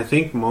 And I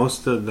think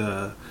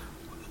a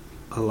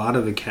lot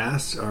of the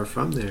cast are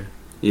from there.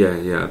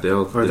 Yeah,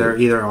 they're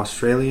either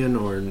Australian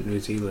or New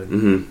Zealand.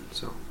 Mm-hmm.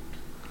 So,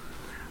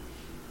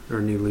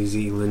 or New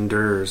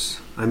Zealanders.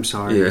 I'm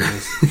sorry,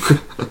 guys.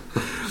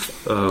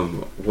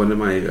 One of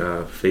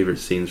my favorite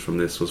scenes from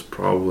this was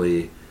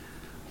probably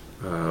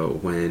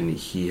when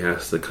he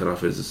has to cut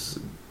off his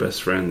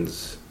best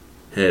friend's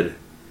head.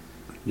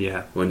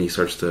 Yeah. When he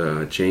starts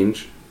to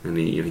change, and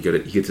he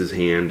gets his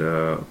hand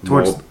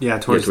towards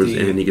mauled. towards the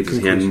end. He gets his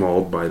hand conclusion.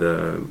 mauled by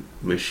the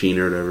machine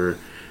or whatever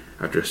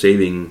after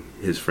saving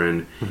his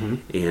friend,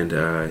 and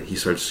he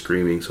starts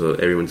screaming. So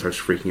everyone starts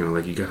freaking out,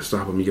 like, "You gotta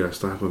stop him! You gotta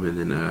stop him!" And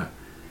then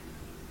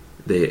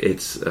they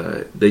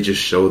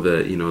just show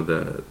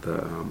the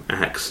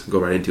axe go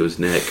right into his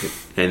neck,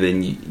 and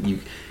then you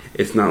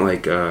it's not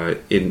like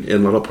in a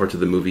lot of parts of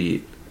the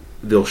movie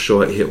they'll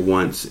show it hit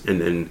once and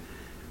then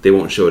they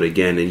won't show it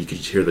again, and you can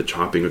just hear the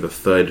chopping or the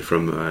thud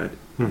from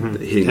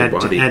hitting the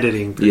body.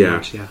 Editing, pretty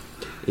much, yeah.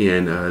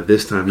 And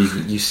this time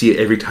you see it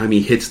every time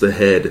he hits the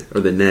head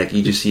or the neck.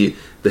 You just see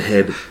the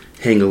head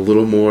hang a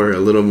little more,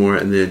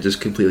 and then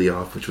just completely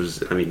off. Which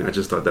was, I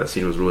just thought that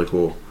scene was really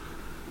cool.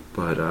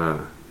 But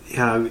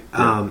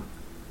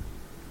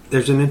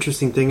there's an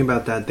interesting thing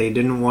about that. They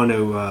didn't want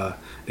to.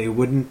 They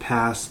wouldn't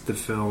pass the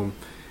film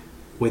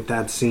with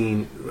that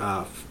scene.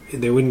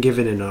 They wouldn't give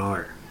it an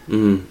R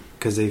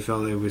because they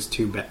felt it was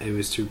too it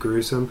was too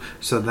gruesome.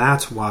 So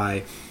that's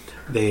why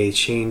they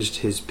changed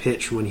his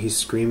pitch when he's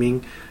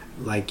screaming.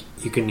 Like,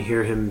 you can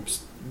hear him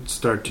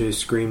start to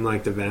scream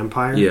like the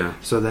vampire. Yeah.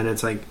 So then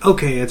it's like,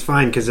 okay, it's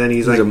fine, because then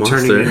he's like a monster.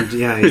 turning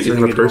into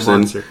a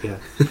monster. Yeah.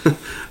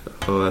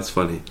 Oh, that's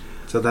funny.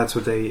 So that's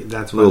why they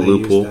loophole.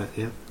 used that.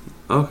 Yeah.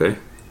 Okay,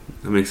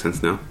 that makes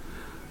sense now.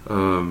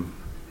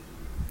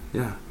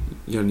 Yeah.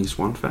 You got any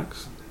Swan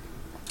facts?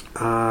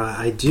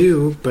 I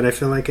do, but I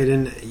feel like I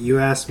didn't. You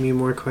asked me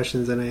more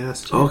questions than I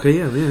asked you. Okay,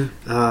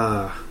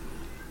 yeah.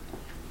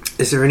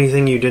 Is there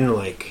anything you didn't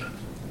like?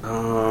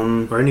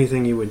 Or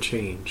anything you would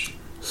change?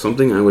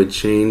 Something I would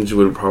change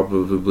would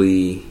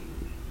probably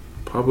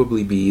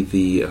be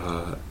the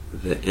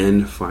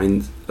end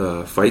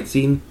fight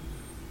scene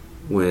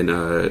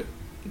when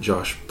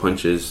Josh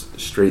punches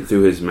straight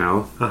through his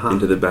mouth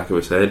into the back of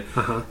his head.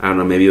 I don't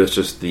know, maybe it was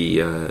just the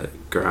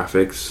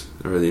graphics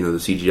or the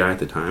CGI at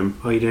the time.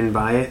 Oh, you didn't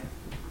buy it?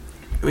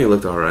 I mean, it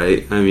looked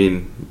alright. I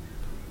mean,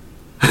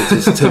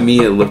 to me,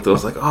 it looked. I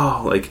was like,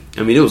 oh, like,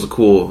 I mean, it was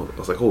cool. I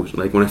was like, oh,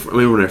 like I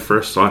remember when I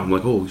first saw it, I'm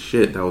like, oh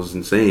shit, that was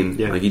insane.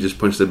 Yeah. Like, he just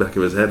punched the back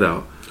of his head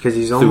out because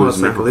he's almost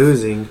like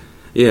losing.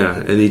 Yeah,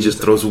 and he just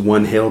throws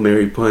one Hail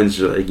Mary punch,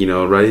 like,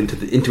 right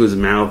into his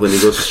mouth, and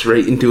it goes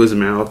straight into his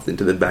mouth,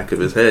 into the back of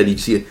his head. You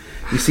see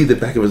the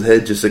back of his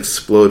head just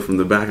explode from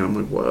the back, and I'm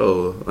like,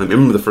 whoa! I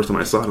remember the first time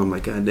I saw it, I'm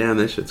like, god damn,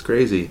 that shit's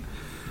crazy.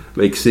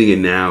 Like, seeing it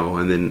now,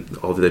 and then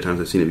all the other times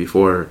I've seen it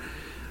before.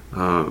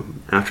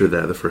 After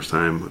that, the first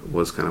time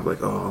was kind of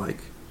like, oh, like,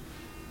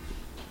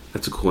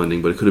 that's a cool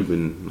ending, but it could have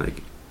been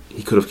like,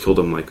 he could have killed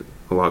him like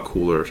a lot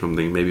cooler or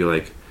something, maybe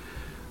like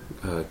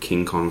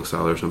King Kong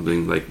style or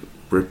something, like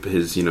rip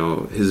his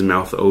his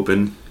mouth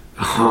open,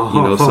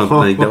 something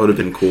like that would have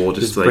been cool.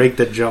 Just like break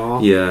the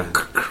jaw, yeah,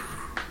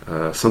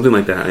 something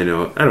like that. I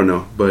don't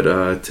know,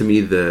 but to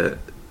me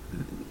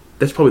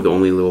that's probably the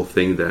only little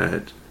thing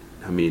that,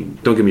 I mean,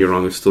 don't get me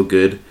wrong, it's still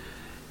good.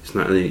 It's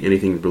not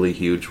anything really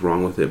huge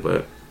wrong with it,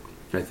 but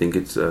I think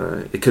it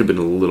could have been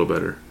a little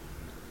better.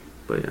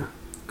 But yeah.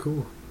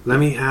 Cool. Let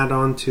me add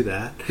on to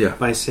that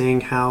by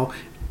saying how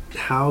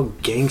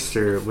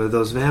gangster were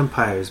those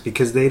vampires,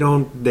 because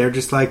they're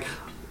just like,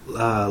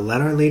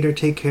 let our leader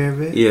take care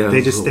of it. Yeah.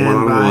 They just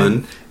stand by.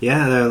 One.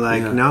 Yeah, they're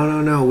like,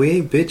 no, we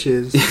ain't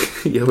bitches.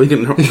 Yeah, we're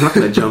not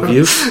gonna jump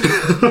you.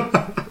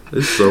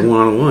 This is a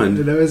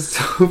one-on-one. That was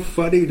so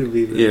funny to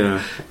me, man.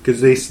 Yeah,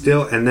 because they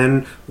still, and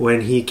then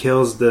when he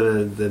kills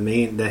the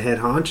head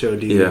honcho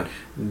dude,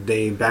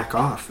 they back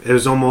off. It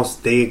was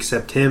almost, they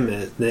accept him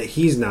as that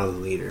he's now the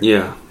leader.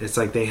 Yeah, it's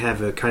like they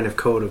have a kind of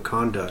code of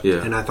conduct.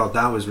 Yeah, and I thought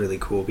that was really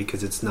cool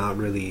because it's not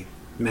really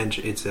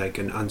mentioned. It's like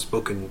an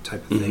unspoken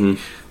type of thing,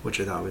 which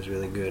I thought was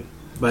really good.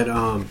 But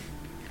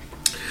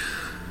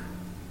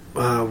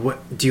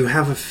what do you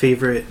have a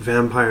favorite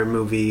vampire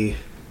movie?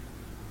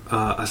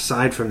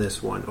 Aside from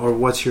this one, or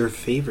what's your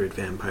favorite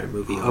vampire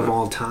movie of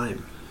all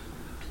time?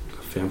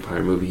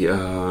 Vampire movie.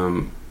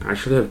 I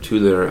actually have two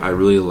that I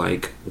really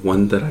like.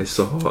 One that I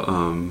saw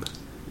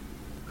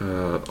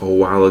a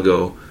while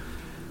ago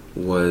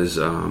was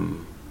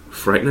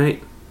Fright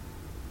Night.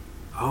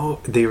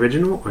 Oh, the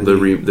original or the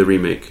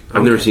remake? Okay.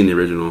 I've never seen the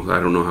original. I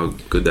don't know how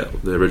good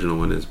the original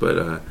one is, but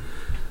I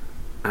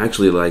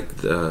actually like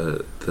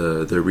the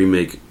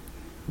remake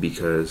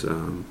because.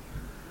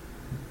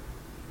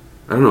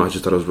 I don't know, I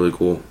just thought it was really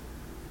cool.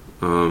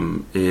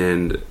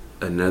 And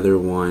another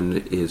one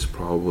is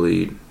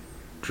probably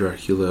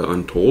Dracula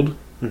Untold.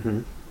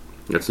 Mm-hmm.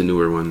 That's a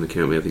newer one that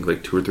came out, I think,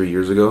 like 2 or 3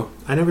 years ago.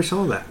 I never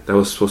saw that. That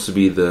was supposed to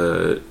be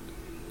the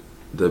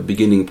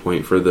beginning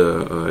point for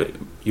the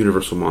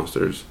Universal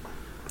Monsters.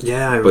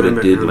 Yeah, I but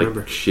remember. But it did like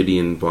shitty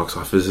in box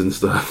office and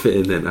stuff,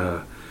 and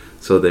then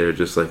so they're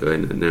just like,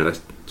 no,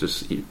 let's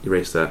just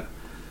erase that.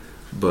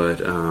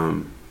 But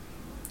I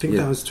think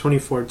that was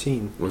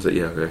 2014. Was it?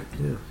 Yeah. Okay.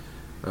 Yeah.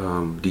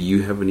 Do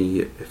you have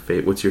any?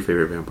 What's your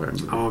favorite vampire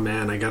movie? Oh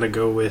man, I gotta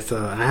go with.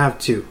 I have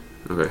two.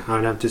 Okay. I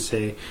would have to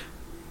say,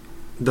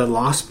 The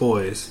Lost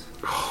Boys.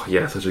 Oh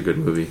yeah, such a good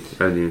movie.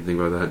 I didn't even think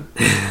about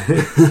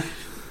that.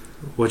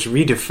 Which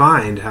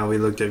redefined how we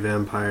looked at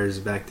vampires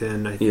back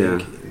then. I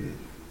think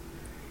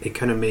it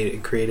kind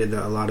of created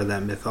a lot of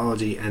that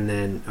mythology, and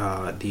then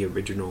the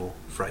original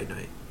Fright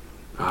Night.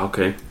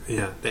 Okay.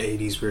 Yeah, the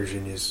 80s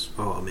version is,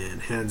 oh man,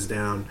 hands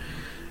down.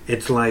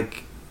 It's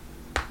like,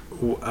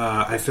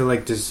 I feel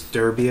like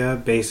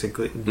Disturbia,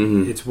 basically.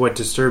 Mm-hmm. It's what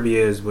Disturbia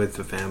is with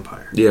the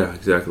vampire. Yeah,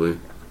 exactly.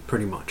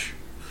 Pretty much.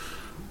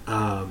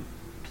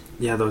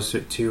 Yeah, those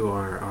two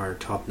are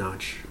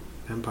top-notch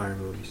vampire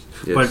movies.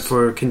 Yes. But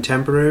for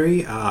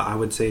contemporary, I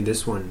would say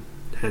this one,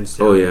 hands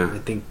down. Oh, yeah. I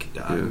think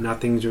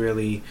nothing's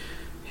really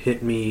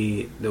hit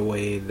me the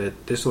way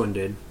that this one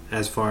did,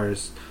 as far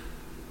as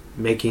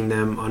making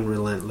them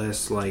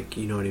unrelentless, like,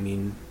 you know what I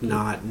mean?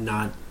 Not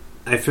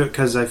I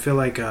feel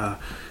like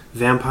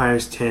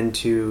vampires tend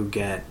to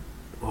get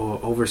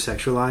over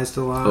sexualized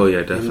a lot. Oh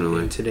yeah,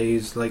 definitely. In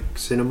today's like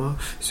cinema,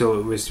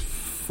 so it's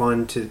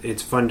fun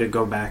to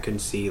go back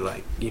and see,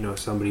 like, you know,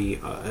 somebody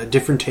a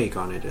different take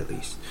on it at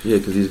least. Yeah,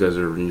 because these guys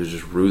are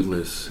just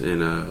rootless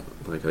and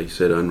like you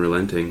said,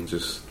 unrelenting.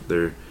 Just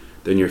they're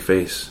in your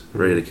face,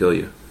 ready to kill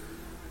you,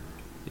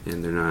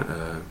 and they're not.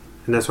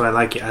 And that's why I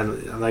like it. I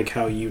like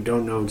how you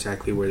don't know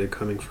exactly where they're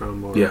coming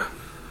from, or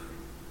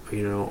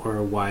you know,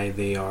 or why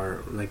they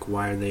are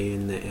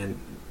in the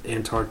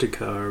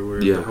Antarctica,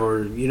 or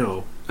you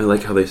know. I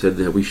like how they said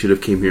that we should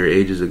have came here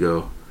ages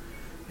ago.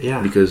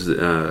 Yeah, because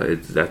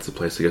that's a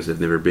place I guess they've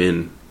never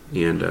been,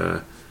 and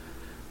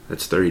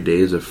that's 30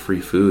 days of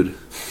free food.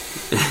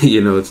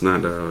 You know, it's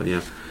not.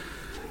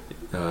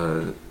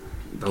 That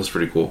was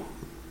pretty cool.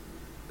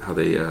 How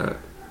they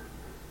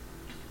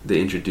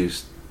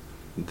introduced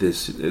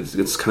this.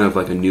 It's kind of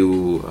like a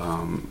new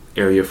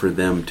area for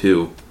them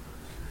too.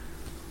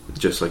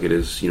 Just like it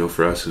is, you know,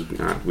 for us.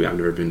 I've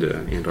never been to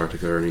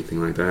Antarctica or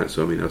anything like that,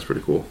 so I mean that's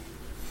pretty cool.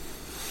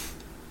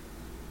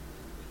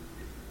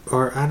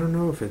 Or I don't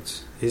know if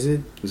is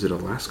it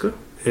Alaska?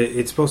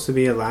 It's supposed to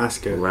be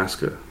Alaska.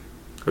 Alaska.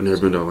 I've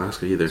never been to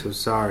Alaska either. So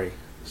sorry.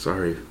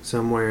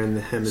 Somewhere in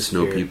the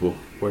hemisphere, snow people,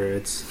 where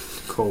it's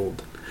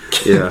cold.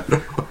 Yeah.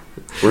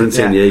 We're in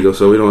San Diego,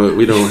 so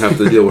we don't have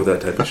to deal with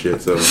that type of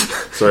shit. So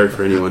sorry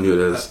for anyone who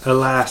does.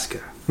 Alaska.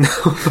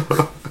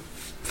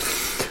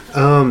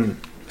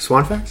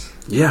 Swan facts?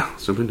 Yeah,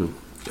 let's jump into them.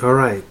 All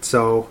right,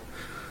 so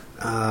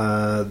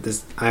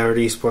this I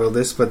already spoiled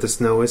this, but the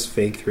snow is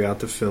fake throughout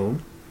the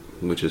film,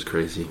 which is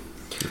crazy.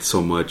 It's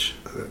so much.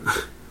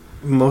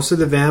 Most of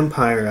the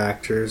vampire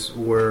actors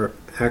were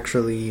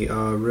actually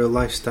real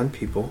life stunt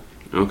people.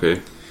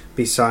 Okay.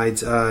 Besides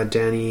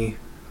Danny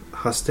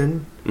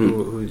Huston,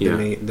 who's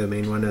the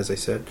main one, as I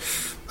said.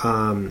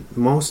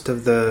 Most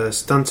of the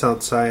stunts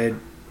outside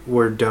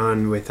were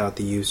done without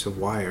the use of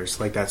wires.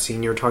 Like that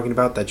scene you were talking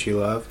about that you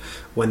love,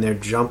 when they're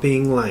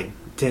jumping like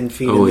 10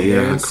 feet in the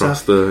air and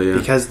stuff.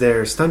 Because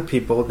they're stunt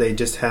people, they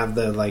just have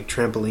the like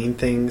trampoline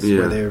things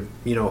where they're,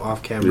 you know,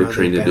 off camera. They're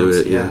trained to do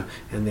it,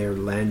 and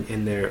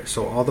they're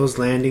so all those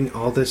landing,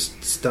 all this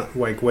stuff,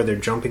 like where they're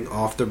jumping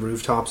off the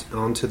rooftops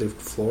onto the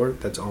floor,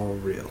 that's all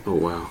real. Oh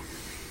wow.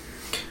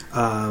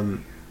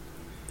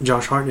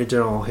 Josh Hartnett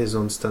did all his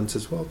own stunts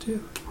as well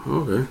too.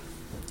 Okay.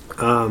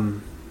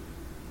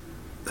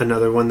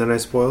 Another one that I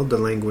spoiled, the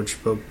language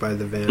spoke by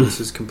the Vans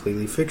is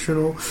completely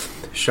fictional.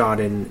 Shot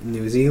in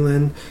New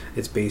Zealand.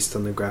 It's based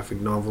on the graphic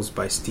novels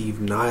by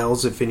Steve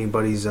Niles, if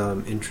anybody's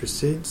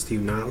interested.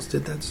 Steve Niles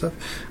did that stuff.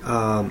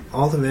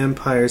 All the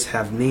vampires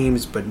have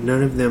names, but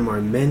none of them are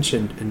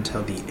mentioned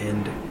until the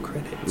end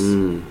credits.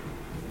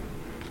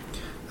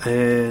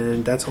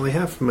 And that's all I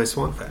have for my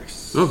Swan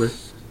facts. Okay.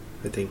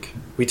 I think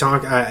we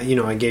talk.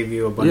 I gave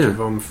you a bunch of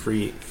them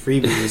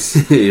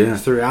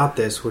freebies throughout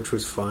this, which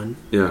was fun.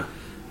 Yeah.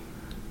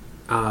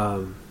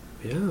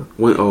 Yeah.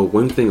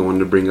 One thing I wanted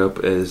to bring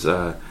up is,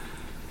 I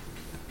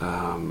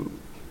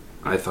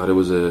thought it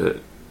was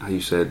how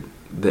you said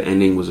the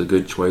ending was a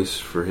good choice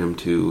for him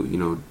to, you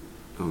know,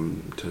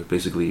 to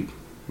basically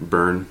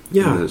burn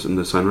in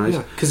the sunrise.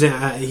 Yeah, because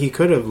he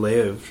could have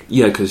lived.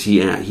 Yeah, because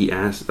he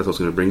asked. That's what I was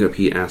going to bring up.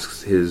 He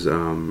asks his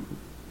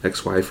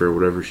ex-wife or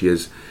whatever she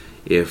is,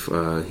 if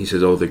he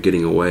says, "Oh, they're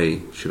getting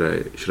away. Should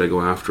I go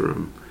after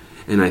them?"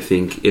 And I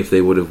think if they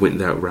would have went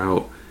that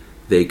route,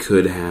 they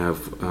could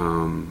have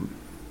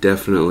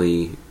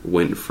definitely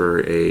went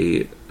for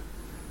a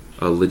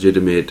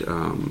legitimate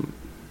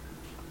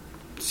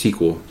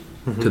sequel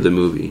to the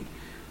movie,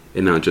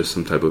 and not just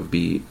some type of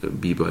B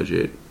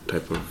budget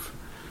type of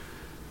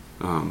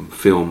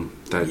film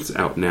that's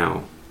out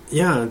now.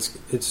 Yeah,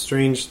 it's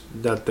strange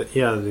that that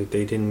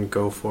they didn't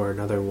go for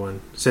another one,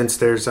 since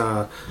there's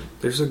a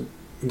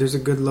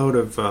good load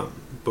of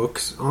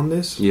books on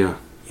this. Yeah,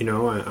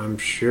 I'm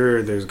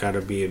sure there's got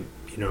to be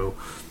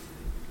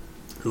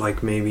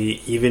like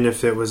maybe even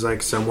if it was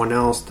like someone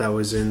else that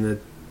was in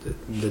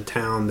the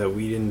town that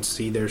we didn't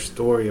see their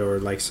story, or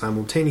like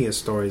simultaneous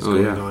stories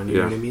going on. You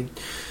know what I mean?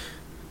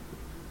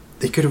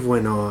 They could have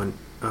went on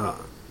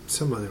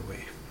some other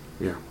way.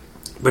 Yeah,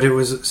 but it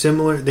was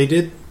similar. They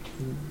did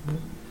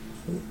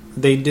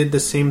the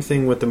same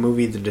thing with the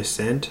movie The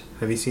Descent.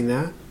 Have you seen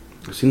that?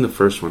 I've seen the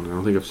first one. I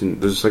don't think I've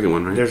seen... There's a second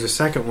one, right? There's a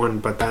second one,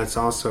 but that's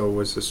also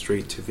was a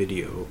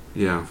straight-to-video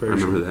version. I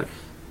remember that.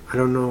 I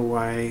don't know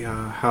why,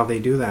 how they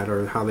do that,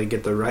 or how they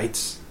get the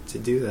rights to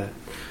do that.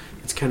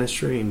 It's kind of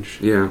strange.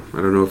 Yeah, I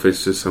don't know if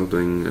it's just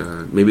something...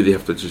 maybe they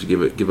have to just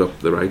give up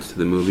the rights to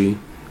the movie.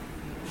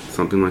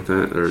 Something like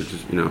that, or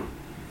just,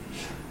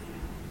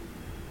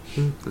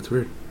 That's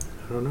weird.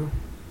 I don't know.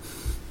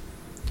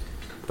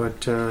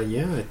 But,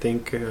 I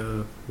think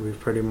we've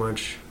pretty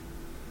much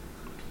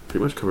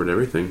covered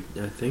everything.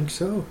 I think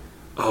so.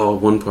 Oh,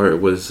 one part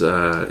was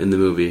in the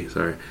movie.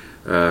 Sorry,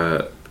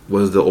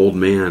 was the old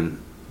man,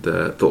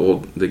 the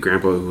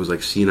grandpa who was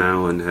like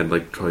senile and had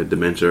like probably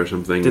dementia or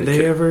something. Did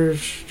they ever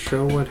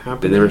show what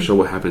happened? They never show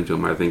what happened to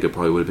him. I think it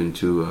probably would have been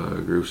too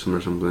gruesome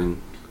or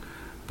something.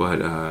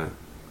 But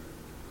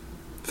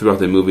throughout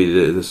the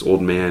movie, this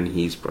old man,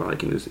 he's probably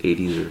like in his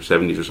 80s or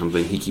 70s or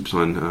something. He keeps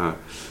on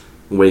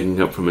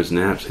waking up from his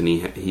naps, and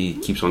he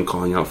keeps on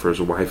calling out for his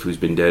wife, who's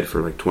been dead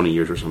for like 20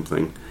 years or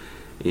something.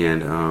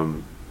 And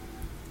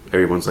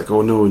everyone's like,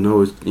 "Oh no,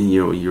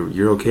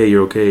 you're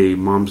okay.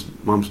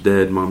 Mom's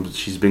dead.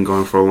 She's been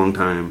gone for a long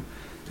time." And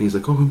he's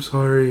like, "Oh, I'm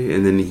sorry."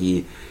 And then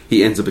he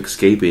ends up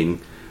escaping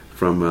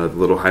from the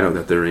little hideout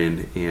that they're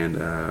in, and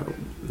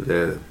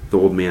the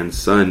old man's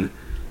son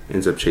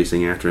ends up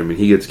chasing after him, and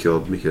he gets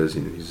killed because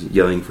he's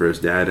yelling for his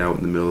dad out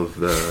in the middle of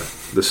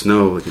the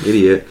snow like an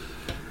idiot.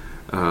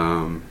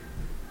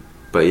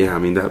 But yeah, I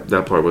mean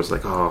that part was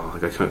like, oh,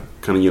 like I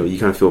kind of you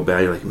kind of feel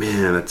bad. You're like,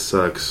 man, that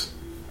sucks.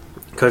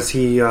 Because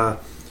he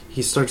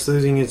starts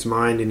losing his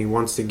mind and he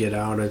wants to get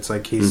out. It's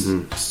like he's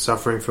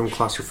suffering from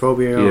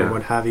claustrophobia or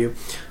what have you,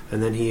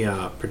 and then he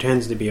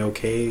pretends to be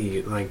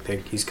okay, like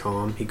he's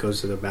calm. He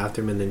goes to the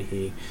bathroom and then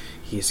he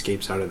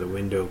escapes out of the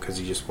window because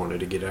he just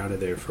wanted to get out of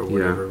there for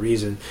whatever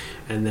reason.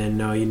 And then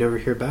you never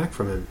hear back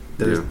from him.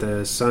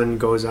 The son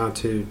goes out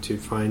to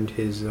find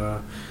his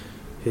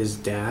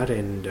dad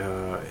and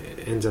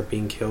ends up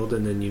being killed,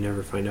 and then you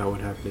never find out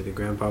what happened to the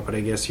grandpa. But I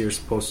guess you're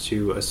supposed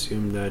to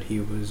assume that he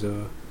was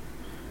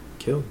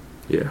killed.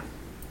 Yeah.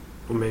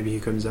 Or maybe he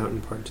comes out in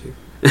part 2.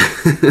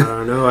 I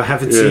don't know. I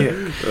haven't seen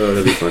it. Oh,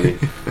 that'd be funny.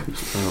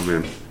 Oh,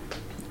 man.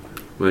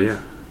 Well, yeah.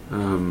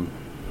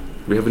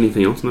 We have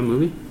anything else in the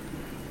movie?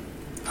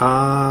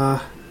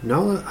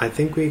 No, I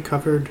think we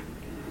covered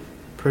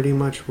pretty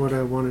much what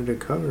I wanted to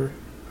cover.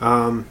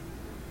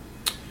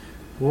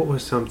 What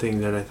was something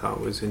that I thought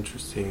was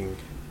interesting?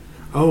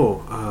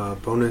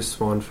 Bonus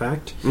fun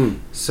fact.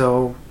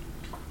 So,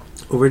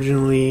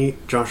 originally,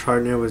 Josh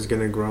Hartnett was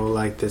going to grow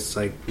like this,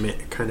 like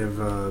kind of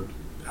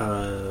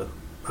a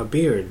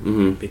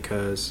beard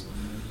because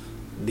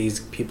these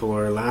people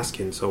are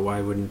Alaskan. So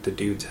why wouldn't the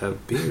dudes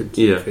have beards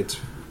if it's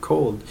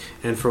cold?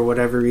 And for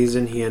whatever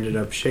reason, he ended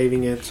up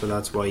shaving it. So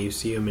that's why you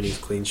see him and he's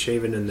clean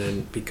shaven. And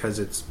then because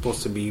it's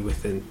supposed to be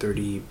within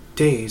 30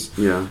 days,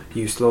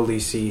 you slowly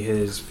see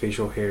his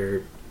facial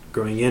hair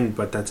growing in,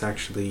 but that's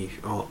actually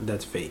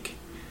that's fake.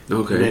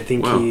 Okay. And I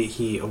think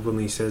he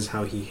openly says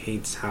how he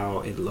hates how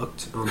it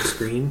looked on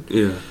screen.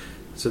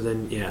 So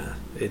then,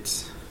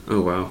 it's... Oh,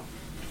 wow.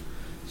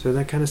 So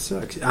that kind of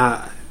sucks.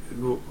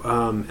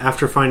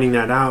 After finding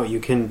that out, you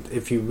can,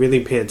 if you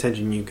really pay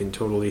attention, you can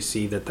totally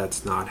see that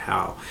that's not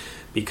how.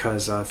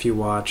 Because if you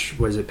watch,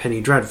 was it Penny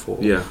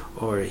Dreadful?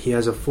 Or he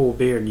has a full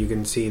beard, you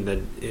can see that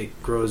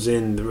it grows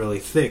in really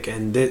thick.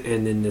 And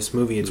in this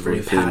movie, it's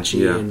very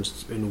patchy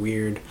and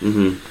weird.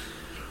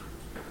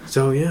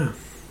 So, yeah.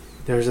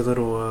 There's a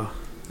little...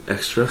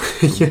 extra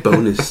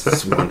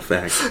bonus one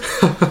fact.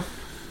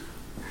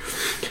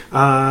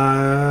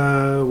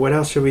 What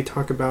else should we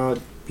talk about?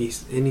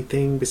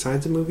 Anything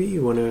besides the movie?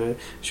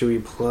 Should we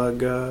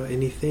plug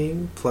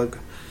anything? Plug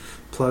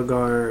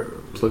our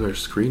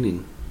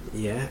screening.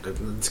 Yeah,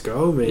 let's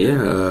go, man.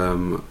 Yeah,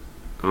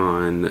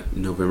 on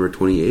November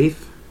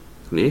 28th.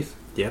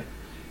 Yep.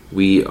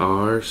 We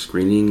are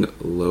screening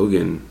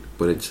Logan,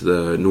 but it's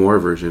the noir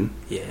version.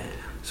 Yeah.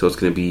 So it's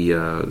going to be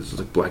this is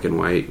like black and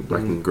white,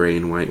 black and gray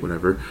and white,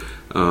 whatever.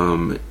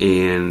 And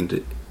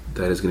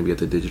that is going to be at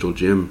the Digital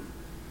Gym.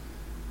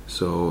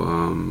 So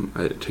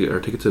are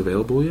tickets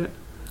available yet?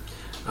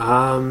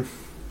 I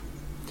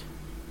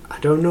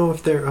don't know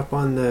if they're up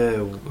on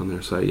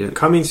their site yet.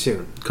 Coming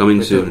soon.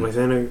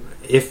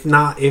 If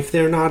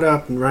they're not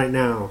up right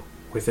now,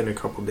 within a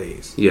couple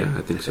days. Yeah,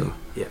 I think so.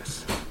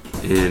 Yes.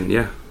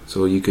 And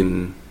so you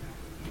can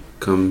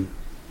come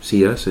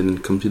see us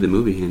and come see the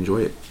movie and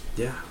enjoy it.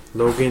 Yeah.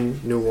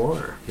 Logan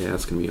Noir. Yeah,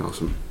 that's going to be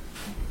awesome.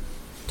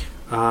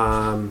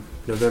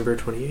 November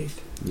 28th.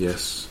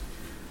 Yes.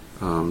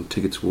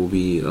 Tickets will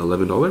be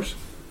 $11.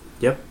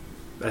 Yep.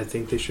 I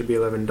think they should be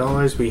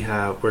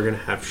 $11. We're gonna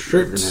have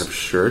shirts. We're gonna have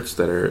shirts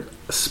that are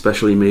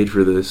especially made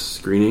for this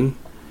screening.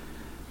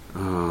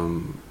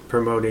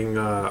 Promoting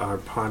our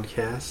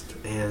podcast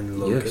and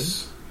Logan.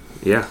 Yes.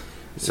 Yeah.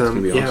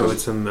 Awesome. With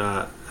some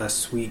a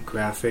sweet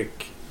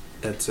graphic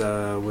that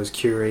was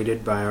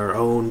curated by our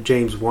own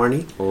James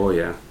Warney. Oh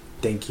yeah.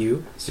 Thank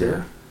you,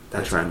 sir. Yeah.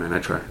 I try, man. I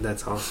try.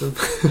 That's awesome.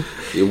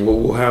 Yeah,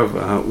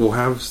 we'll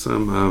have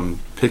some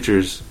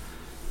pictures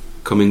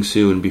coming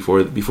soon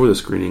before the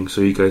screening,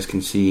 so you guys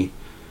can see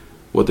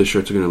what the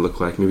shirts are going to look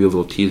like. Maybe a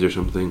little tease or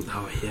something.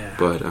 Oh yeah.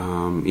 But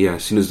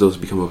as soon as those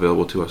become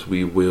available to us,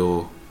 we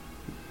will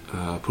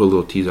put a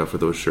little tease out for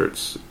those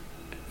shirts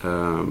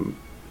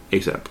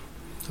ASAP.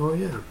 Oh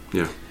yeah.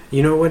 Yeah.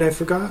 You know what I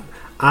forgot?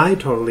 I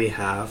totally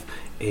have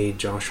a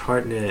Josh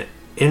Hartnett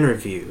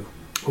interview.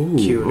 Ooh,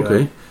 queued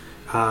okay.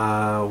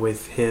 up,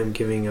 with him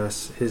giving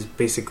us his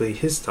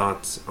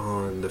thoughts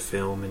on the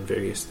film and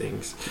various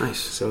things. Nice.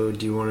 So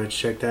do you want to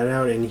check that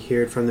out and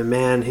hear it from the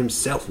man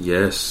himself?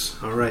 Yes.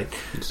 All right.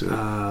 Let's do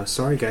it.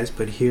 Sorry guys,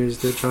 but here's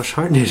the Josh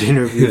Hartnett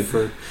interview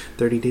for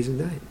 30 Days of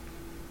Night.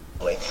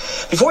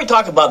 Before we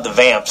talk about the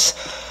Vamps,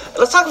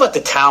 let's talk about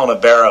the town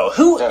of Barrow.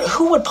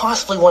 Who would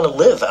possibly want to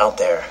live out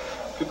there?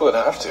 People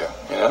that have to,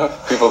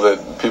 people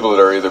that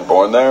are either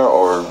born there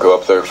or go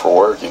up there for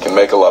work. You can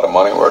make a lot of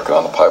money working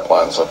on the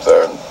pipelines up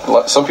there.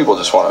 And some people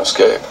just want to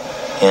escape.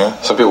 Yeah.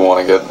 Some people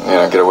want to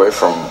get away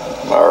from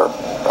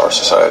our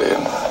society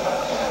and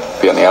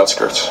be on the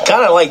outskirts.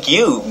 Kind of like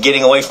you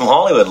getting away from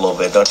Hollywood a little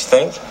bit, don't you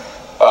think?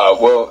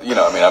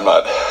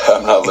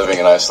 I'm not living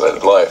an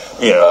isolated life.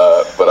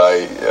 Yeah. But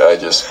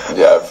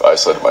I've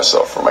isolated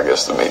myself from,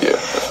 the media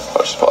as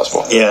much as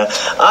possible. Yeah.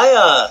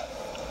 I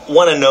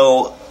want to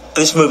know,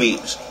 this movie,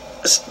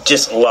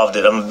 just loved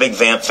it. I'm a big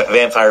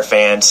vampire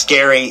fan.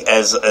 Scary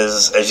as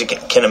you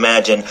can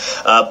imagine.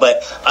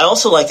 But I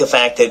also like the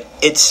fact that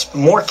it's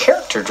more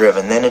character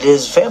driven than it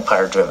is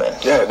vampire driven.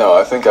 Yeah, no,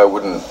 I think I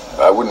wouldn't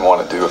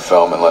want to do a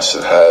film unless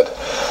it had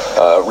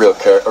a real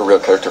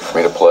character for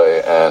me to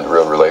play and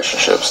real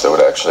relationships that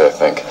would actually, I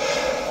think,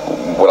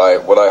 what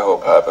I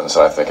hope happens,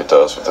 and I think it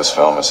does with this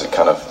film, is it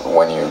kind of,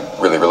 when you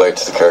really relate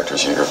to the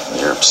characters, you're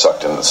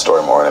sucked into the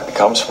story more, and it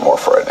becomes more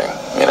frightening,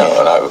 And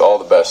all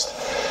the best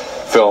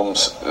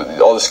films,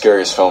 all the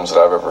scariest films that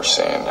I've ever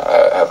seen,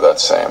 have that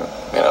same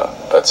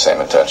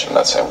intention,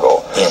 that same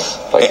goal. Yeah.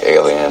 Like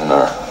Alien,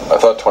 or I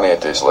thought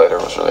 28 Days Later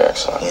was really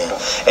excellent. Yeah.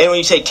 And when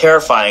you say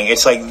terrifying,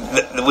 it's like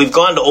we've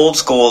gone to old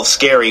school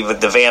scary with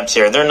the vamps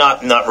here. They're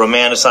not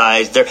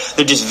romanticized.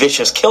 They're just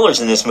vicious killers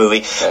in this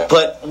movie. Yeah.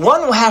 But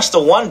one has to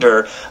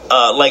wonder,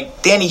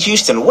 like Danny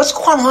Houston, what's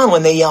going on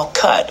when they yell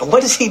cut?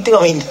 What does he do?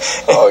 I mean,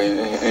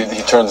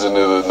 he turns into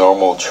the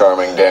normal,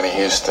 charming Danny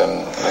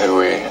Houston who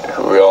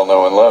we all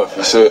know and love.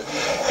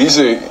 He's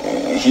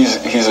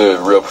a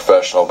real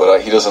professional, but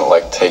he doesn't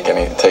take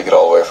it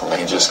all away from me.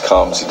 He just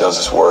comes, he does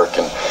his work,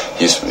 and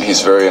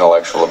he's very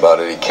intellectual about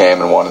it. He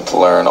came and wanted to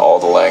learn all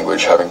the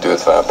language having to do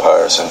with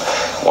vampires, and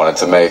wanted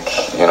to make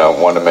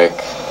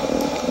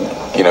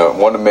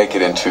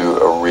it into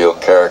a real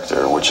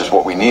character, which is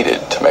what we needed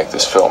to make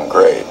this film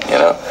great,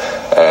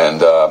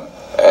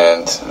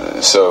 and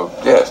so,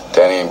 yeah,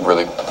 Danny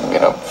really,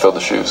 filled the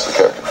shoes of the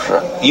character for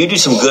sure. You do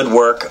some good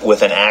work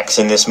with an axe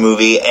in this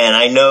movie, and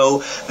I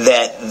know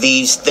that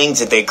these things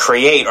that they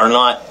create are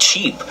not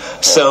cheap.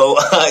 Yeah. So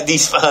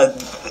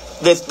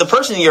the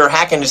person you're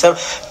hacking to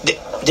stuff,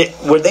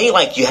 were they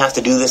like, you have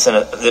to do this in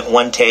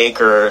one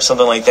take or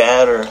something like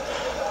that, or?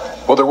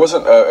 Well, there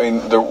wasn't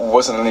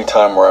any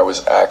time where I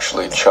was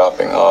actually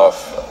chopping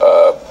off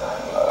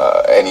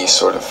any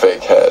sort of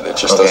fake head. It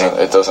just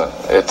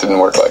it didn't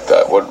work like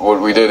that.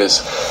 What we did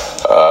is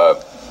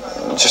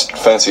just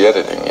fancy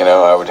editing.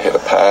 I would hit a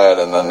pad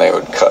and then they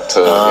would cut to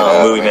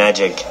movie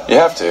magic. You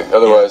have to,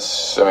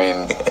 otherwise,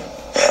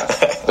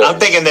 I'm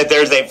thinking that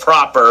there's a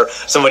proper,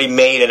 somebody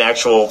made an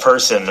actual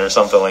person or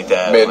something like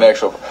that. Made an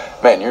actual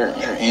man. You're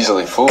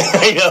easily fooled.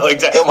 I know,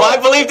 exactly. Well, I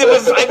believed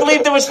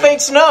it was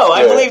fake snow. Yeah.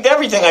 I believed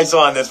everything I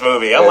saw in this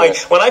movie. I'm like,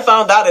 when I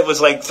found out it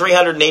was like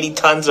 380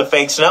 tons of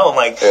fake snow, I'm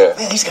like,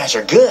 man, these guys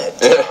are good.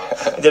 Yeah.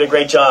 They did a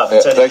great job.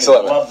 Yeah. Thanks a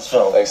lot, man. I love this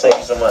film. Thank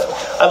you so much.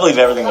 I believe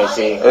everything I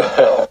see.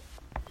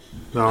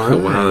 Oh,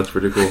 wow, that's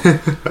pretty cool.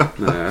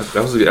 That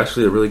was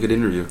actually a really good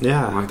interview.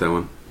 Yeah, I like that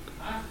one.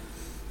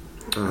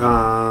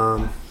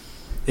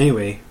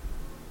 Anyway,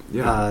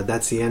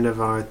 that's the end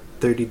of our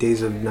 30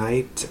 Days of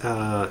Night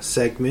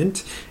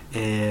segment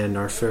and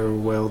our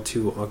farewell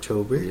to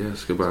October.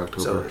 Yes, goodbye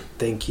October. So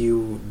thank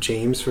you,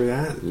 James, for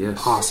that.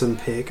 Yes. Awesome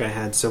pick. I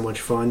had so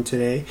much fun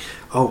today.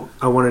 Oh,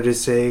 I wanted to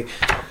say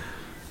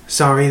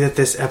sorry that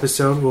this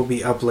episode will be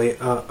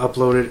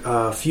uploaded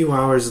a few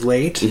hours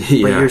late, but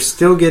you're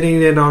still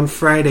getting it on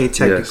Friday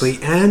technically,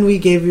 and we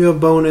gave you a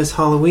bonus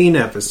Halloween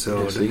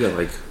episode. Yeah, so you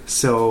got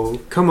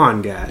So come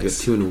on, guys. You got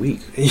 2 in a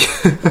week.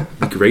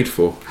 Be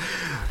grateful.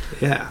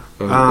 Yeah.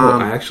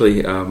 I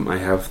actually I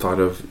have thought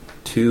of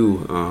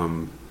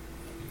 2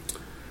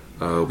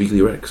 weekly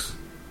recs.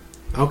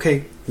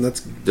 Okay,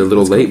 They're a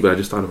little late, but I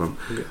just thought of them.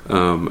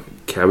 Okay.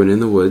 Cabin in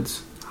the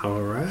Woods.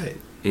 All right.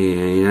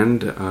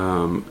 And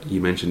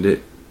you mentioned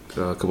it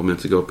a couple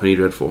minutes ago, Penny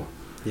Dreadful.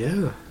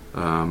 Yeah.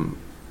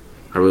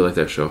 I really like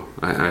that show.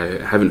 I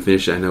haven't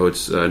finished it. I know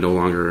it's no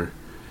longer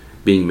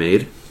being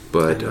made,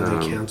 but I know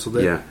they canceled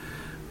it. Yeah,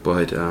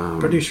 but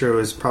pretty sure it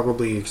was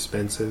probably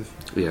expensive.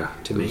 Yeah,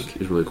 to make.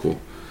 It's really cool.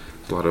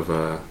 It's a lot of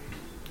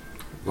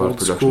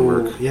production school,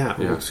 work. Yeah,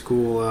 old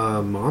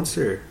school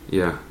monster.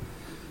 Yeah,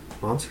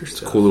 monster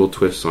stuff. Cool little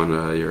twists on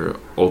your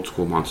old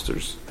school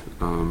monsters.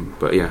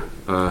 But yeah,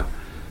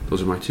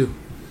 those are my two.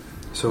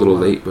 So, a little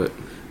late, but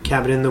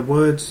Cabin in the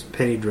Woods,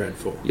 Penny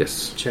Dreadful.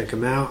 Yes, check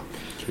them out.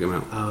 Check them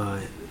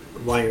out.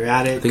 While you're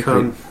at it,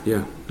 come.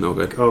 Good.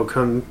 Oh,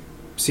 come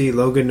see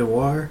Logan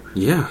Noir.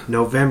 Yeah,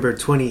 November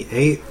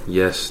 28th.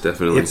 Yes,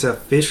 definitely. It's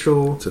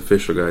official. It's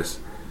official, guys.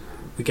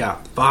 We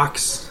got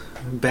Fox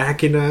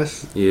backing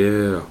us.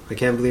 Yeah. I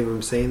can't believe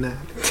I'm saying that.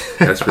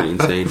 That's pretty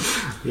insane.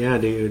 Yeah,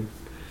 dude.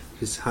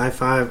 Just high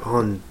five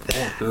on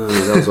that.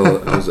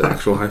 That was an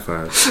actual high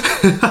five.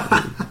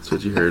 That's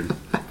what you heard.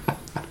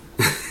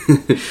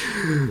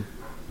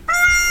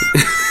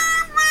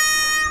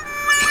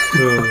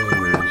 Oh,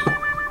 man.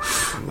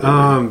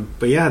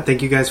 But yeah,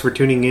 thank you guys for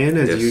tuning in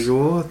as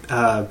usual.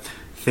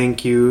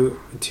 Thank you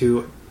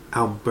to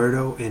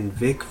Alberto and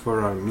Vic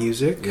for our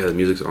music. Yeah, the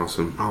music's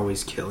awesome.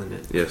 Always killing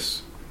it.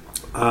 Yes.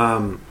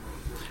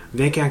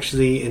 Vic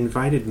actually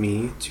invited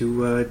me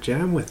to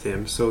jam with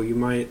him, so you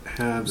might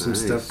have some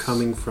stuff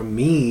coming from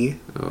me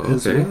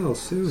as well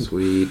soon.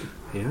 Sweet.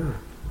 Yeah.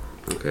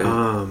 Okay.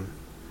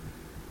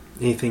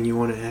 Anything you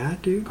want to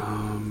add, dude?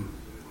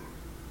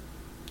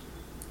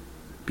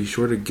 Be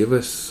sure to give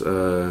us...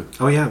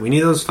 we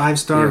need those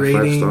 5-star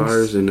ratings. 5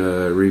 stars and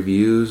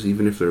reviews,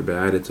 even if they're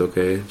bad, it's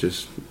okay.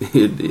 Just...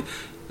 you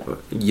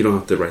don't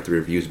have to write the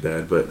reviews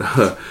bad, but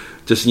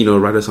just,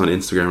 write us on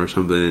Instagram or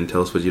something and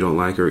tell us what you don't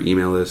like, or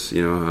email us,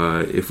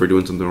 if we're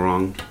doing something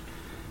wrong.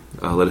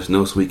 Let us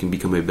know so we can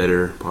become a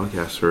better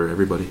podcast for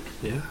everybody.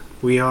 Yeah.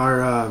 We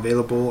are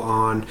available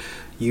on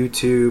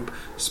YouTube,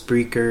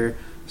 Spreaker,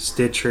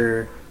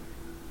 Stitcher,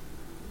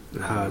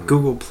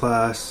 Google+,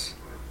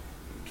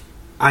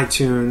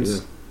 iTunes.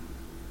 Yeah.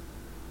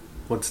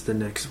 What's the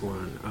next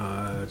one?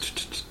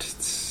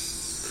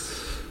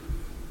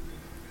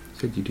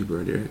 Said YouTube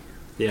already, right?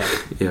 Yeah.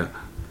 Yeah.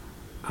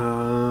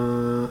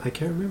 I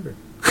can't remember.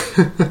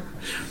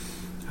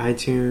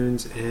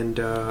 iTunes and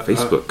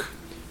Facebook.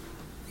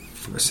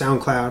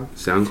 SoundCloud.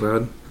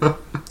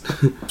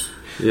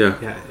 Yeah.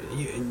 Yeah.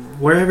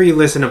 Wherever you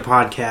listen to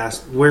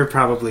podcasts, we're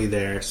probably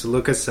there. So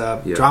look us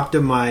up. Yeah. Drop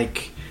the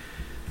mic.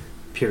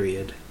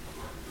 Period.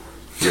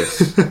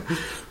 Yes.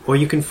 Or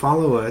you can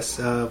follow us.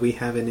 We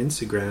have an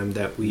Instagram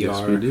that we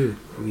do.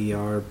 We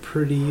are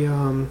pretty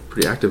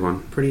active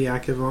on.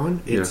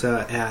 It's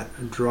at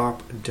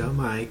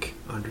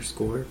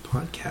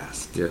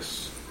dropdamic_podcast.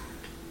 Yes.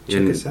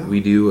 Check us out. We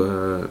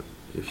do.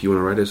 If you want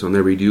to write us on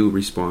there, we do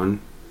respond.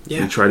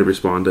 Yeah. We try to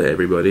respond to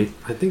everybody.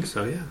 I think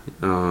so. Yeah.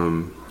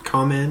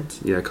 Comment.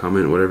 Yeah,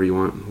 comment whatever you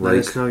want. Let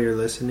us know you're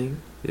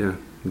listening. Yeah.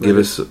 Give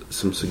us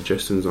some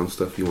suggestions on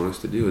stuff you want us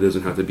to do. It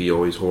doesn't have to be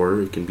always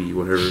horror. It can be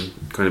whatever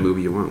kind of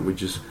movie you want. We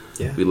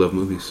love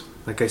movies.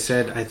 Like I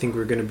said, I think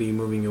we're going to be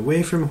moving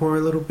away from horror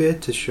a little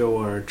bit to show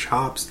our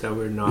chops that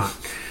we're not.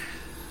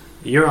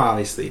 You're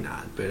obviously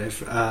not, but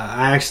if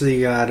I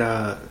actually got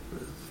a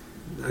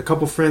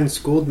couple friends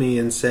schooled me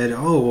and said,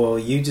 "Oh, well,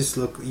 you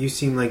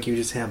seem like you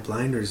just have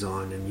blinders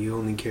on and you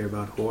only care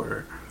about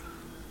horror."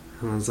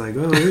 And I was like,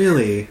 "Oh,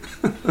 really?"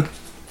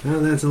 Well,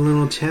 that's a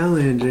little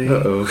challenging.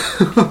 Uh-oh.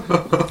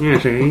 Yeah,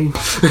 see?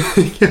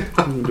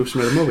 Do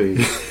some other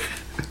movie.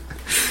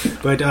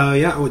 But,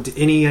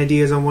 any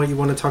ideas on what you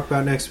want to talk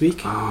about next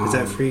week? Is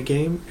that free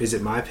game? Is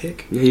it my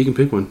pick? Yeah, you can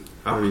pick one.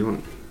 However you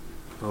want.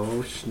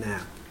 Oh,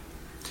 snap.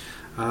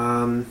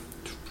 I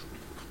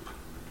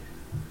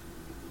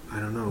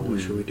don't know. What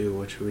should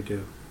we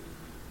do?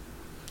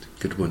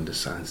 Good one to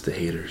silence the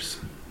haters.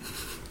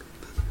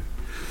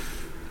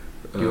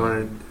 You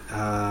want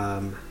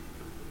to...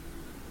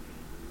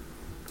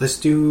 let's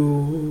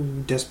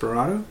do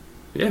Desperado.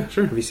 Yeah,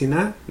 sure. Have you seen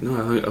that? No,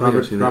 I think Robert,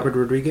 I've seen that. Robert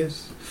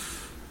Rodriguez,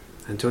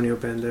 Antonio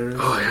Banderas.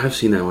 Oh, I have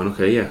seen that one.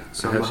 Okay, yeah.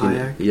 Salma I have seen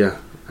Hayek. It. Yeah,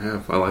 I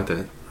have. I like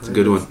that. It's a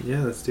good one.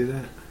 Yeah, let's do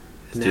that.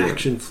 An do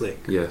action that.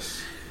 flick.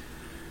 Yes.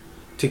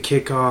 To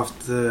kick off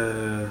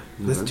the...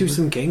 Let's do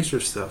some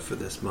gangster stuff for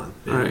this month.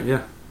 Man. All right,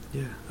 yeah.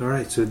 Yeah. All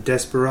right, so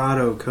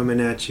Desperado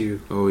coming at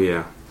you. Oh,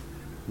 yeah.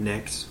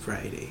 Next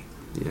Friday.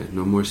 Yeah,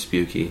 no more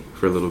Spooky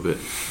for a little bit.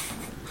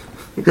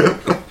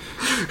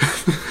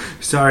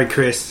 Sorry,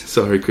 Chris.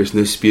 No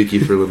Spooky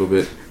for a little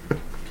bit.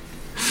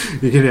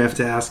 You're going to have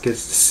to ask us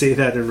to say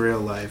that in real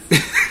life.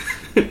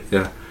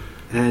 Yeah.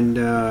 And,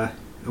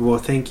 well,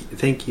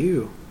 thank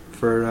you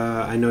for,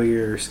 I know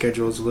your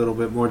schedule is a little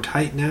bit more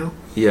tight now.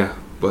 Yeah,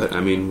 but,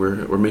 I mean,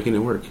 we're making it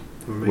work.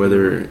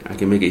 Whether I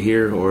can make it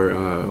here or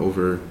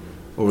over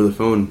the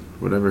phone,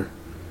 whatever.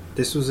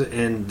 This was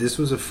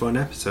a fun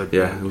episode.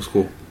 Yeah, man. it was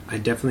cool. I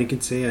definitely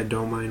could say I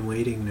don't mind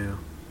waiting now.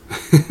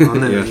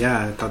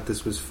 I thought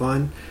this was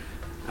fun.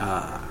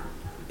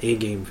 A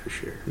game for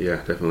sure. Yeah,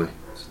 definitely.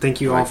 So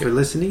thank you all for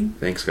listening.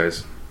 Thanks,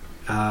 guys.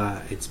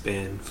 It's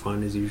been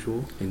fun as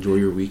usual. Enjoy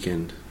your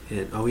weekend.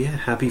 And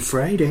happy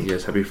Friday.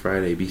 Yes, happy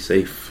Friday. Be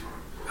safe.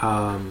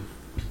 Yeah.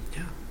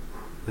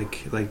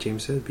 Like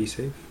James said, be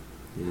safe.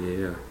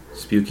 Yeah.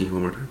 Spooky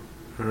one more time.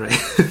 All right.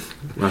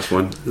 Last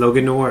one.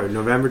 Logan Noir,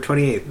 November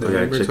 28th.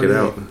 November check 28th. it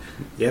out.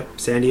 Yep,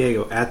 San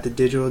Diego at the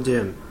Digital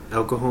Gym,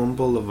 El Cajon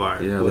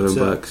Boulevard. Yeah, What's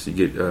 $11. You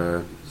get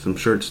some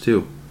shirts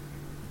too.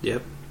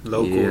 Yep,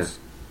 locals. Yeah.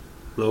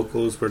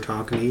 Locals, we're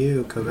talking to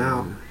you. Come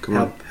out.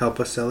 Help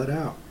us sell it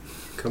out.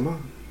 Come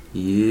on.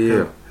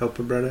 Yeah. Help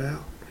a brother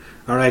out.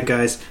 All right,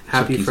 guys.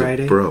 Happy Chucky's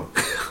Friday. A bro.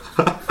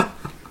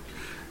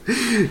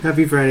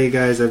 Happy Friday,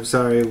 guys. I'm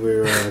sorry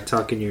we're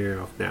talking your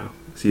ear off now.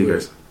 See you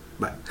guys.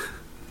 Bye.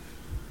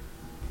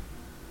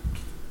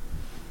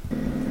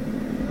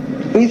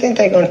 Who do you think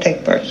they're going to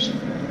take first?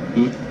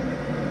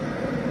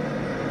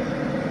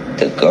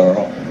 The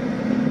girl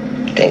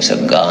thinks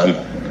a gun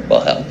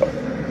will help her.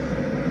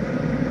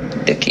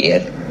 The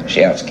kid,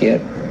 sheriff's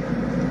kid,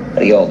 or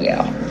the old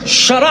gal.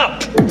 Shut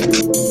up!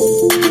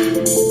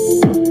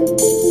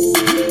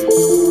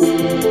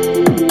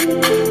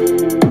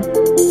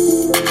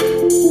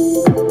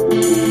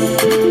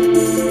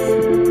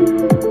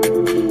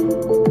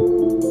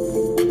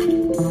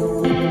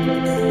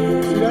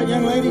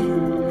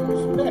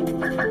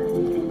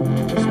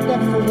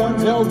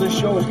 Elders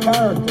show his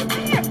character. I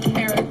have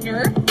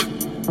character.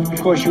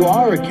 Of course, you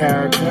are a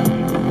character.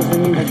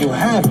 Doesn't mean that you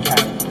have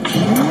character.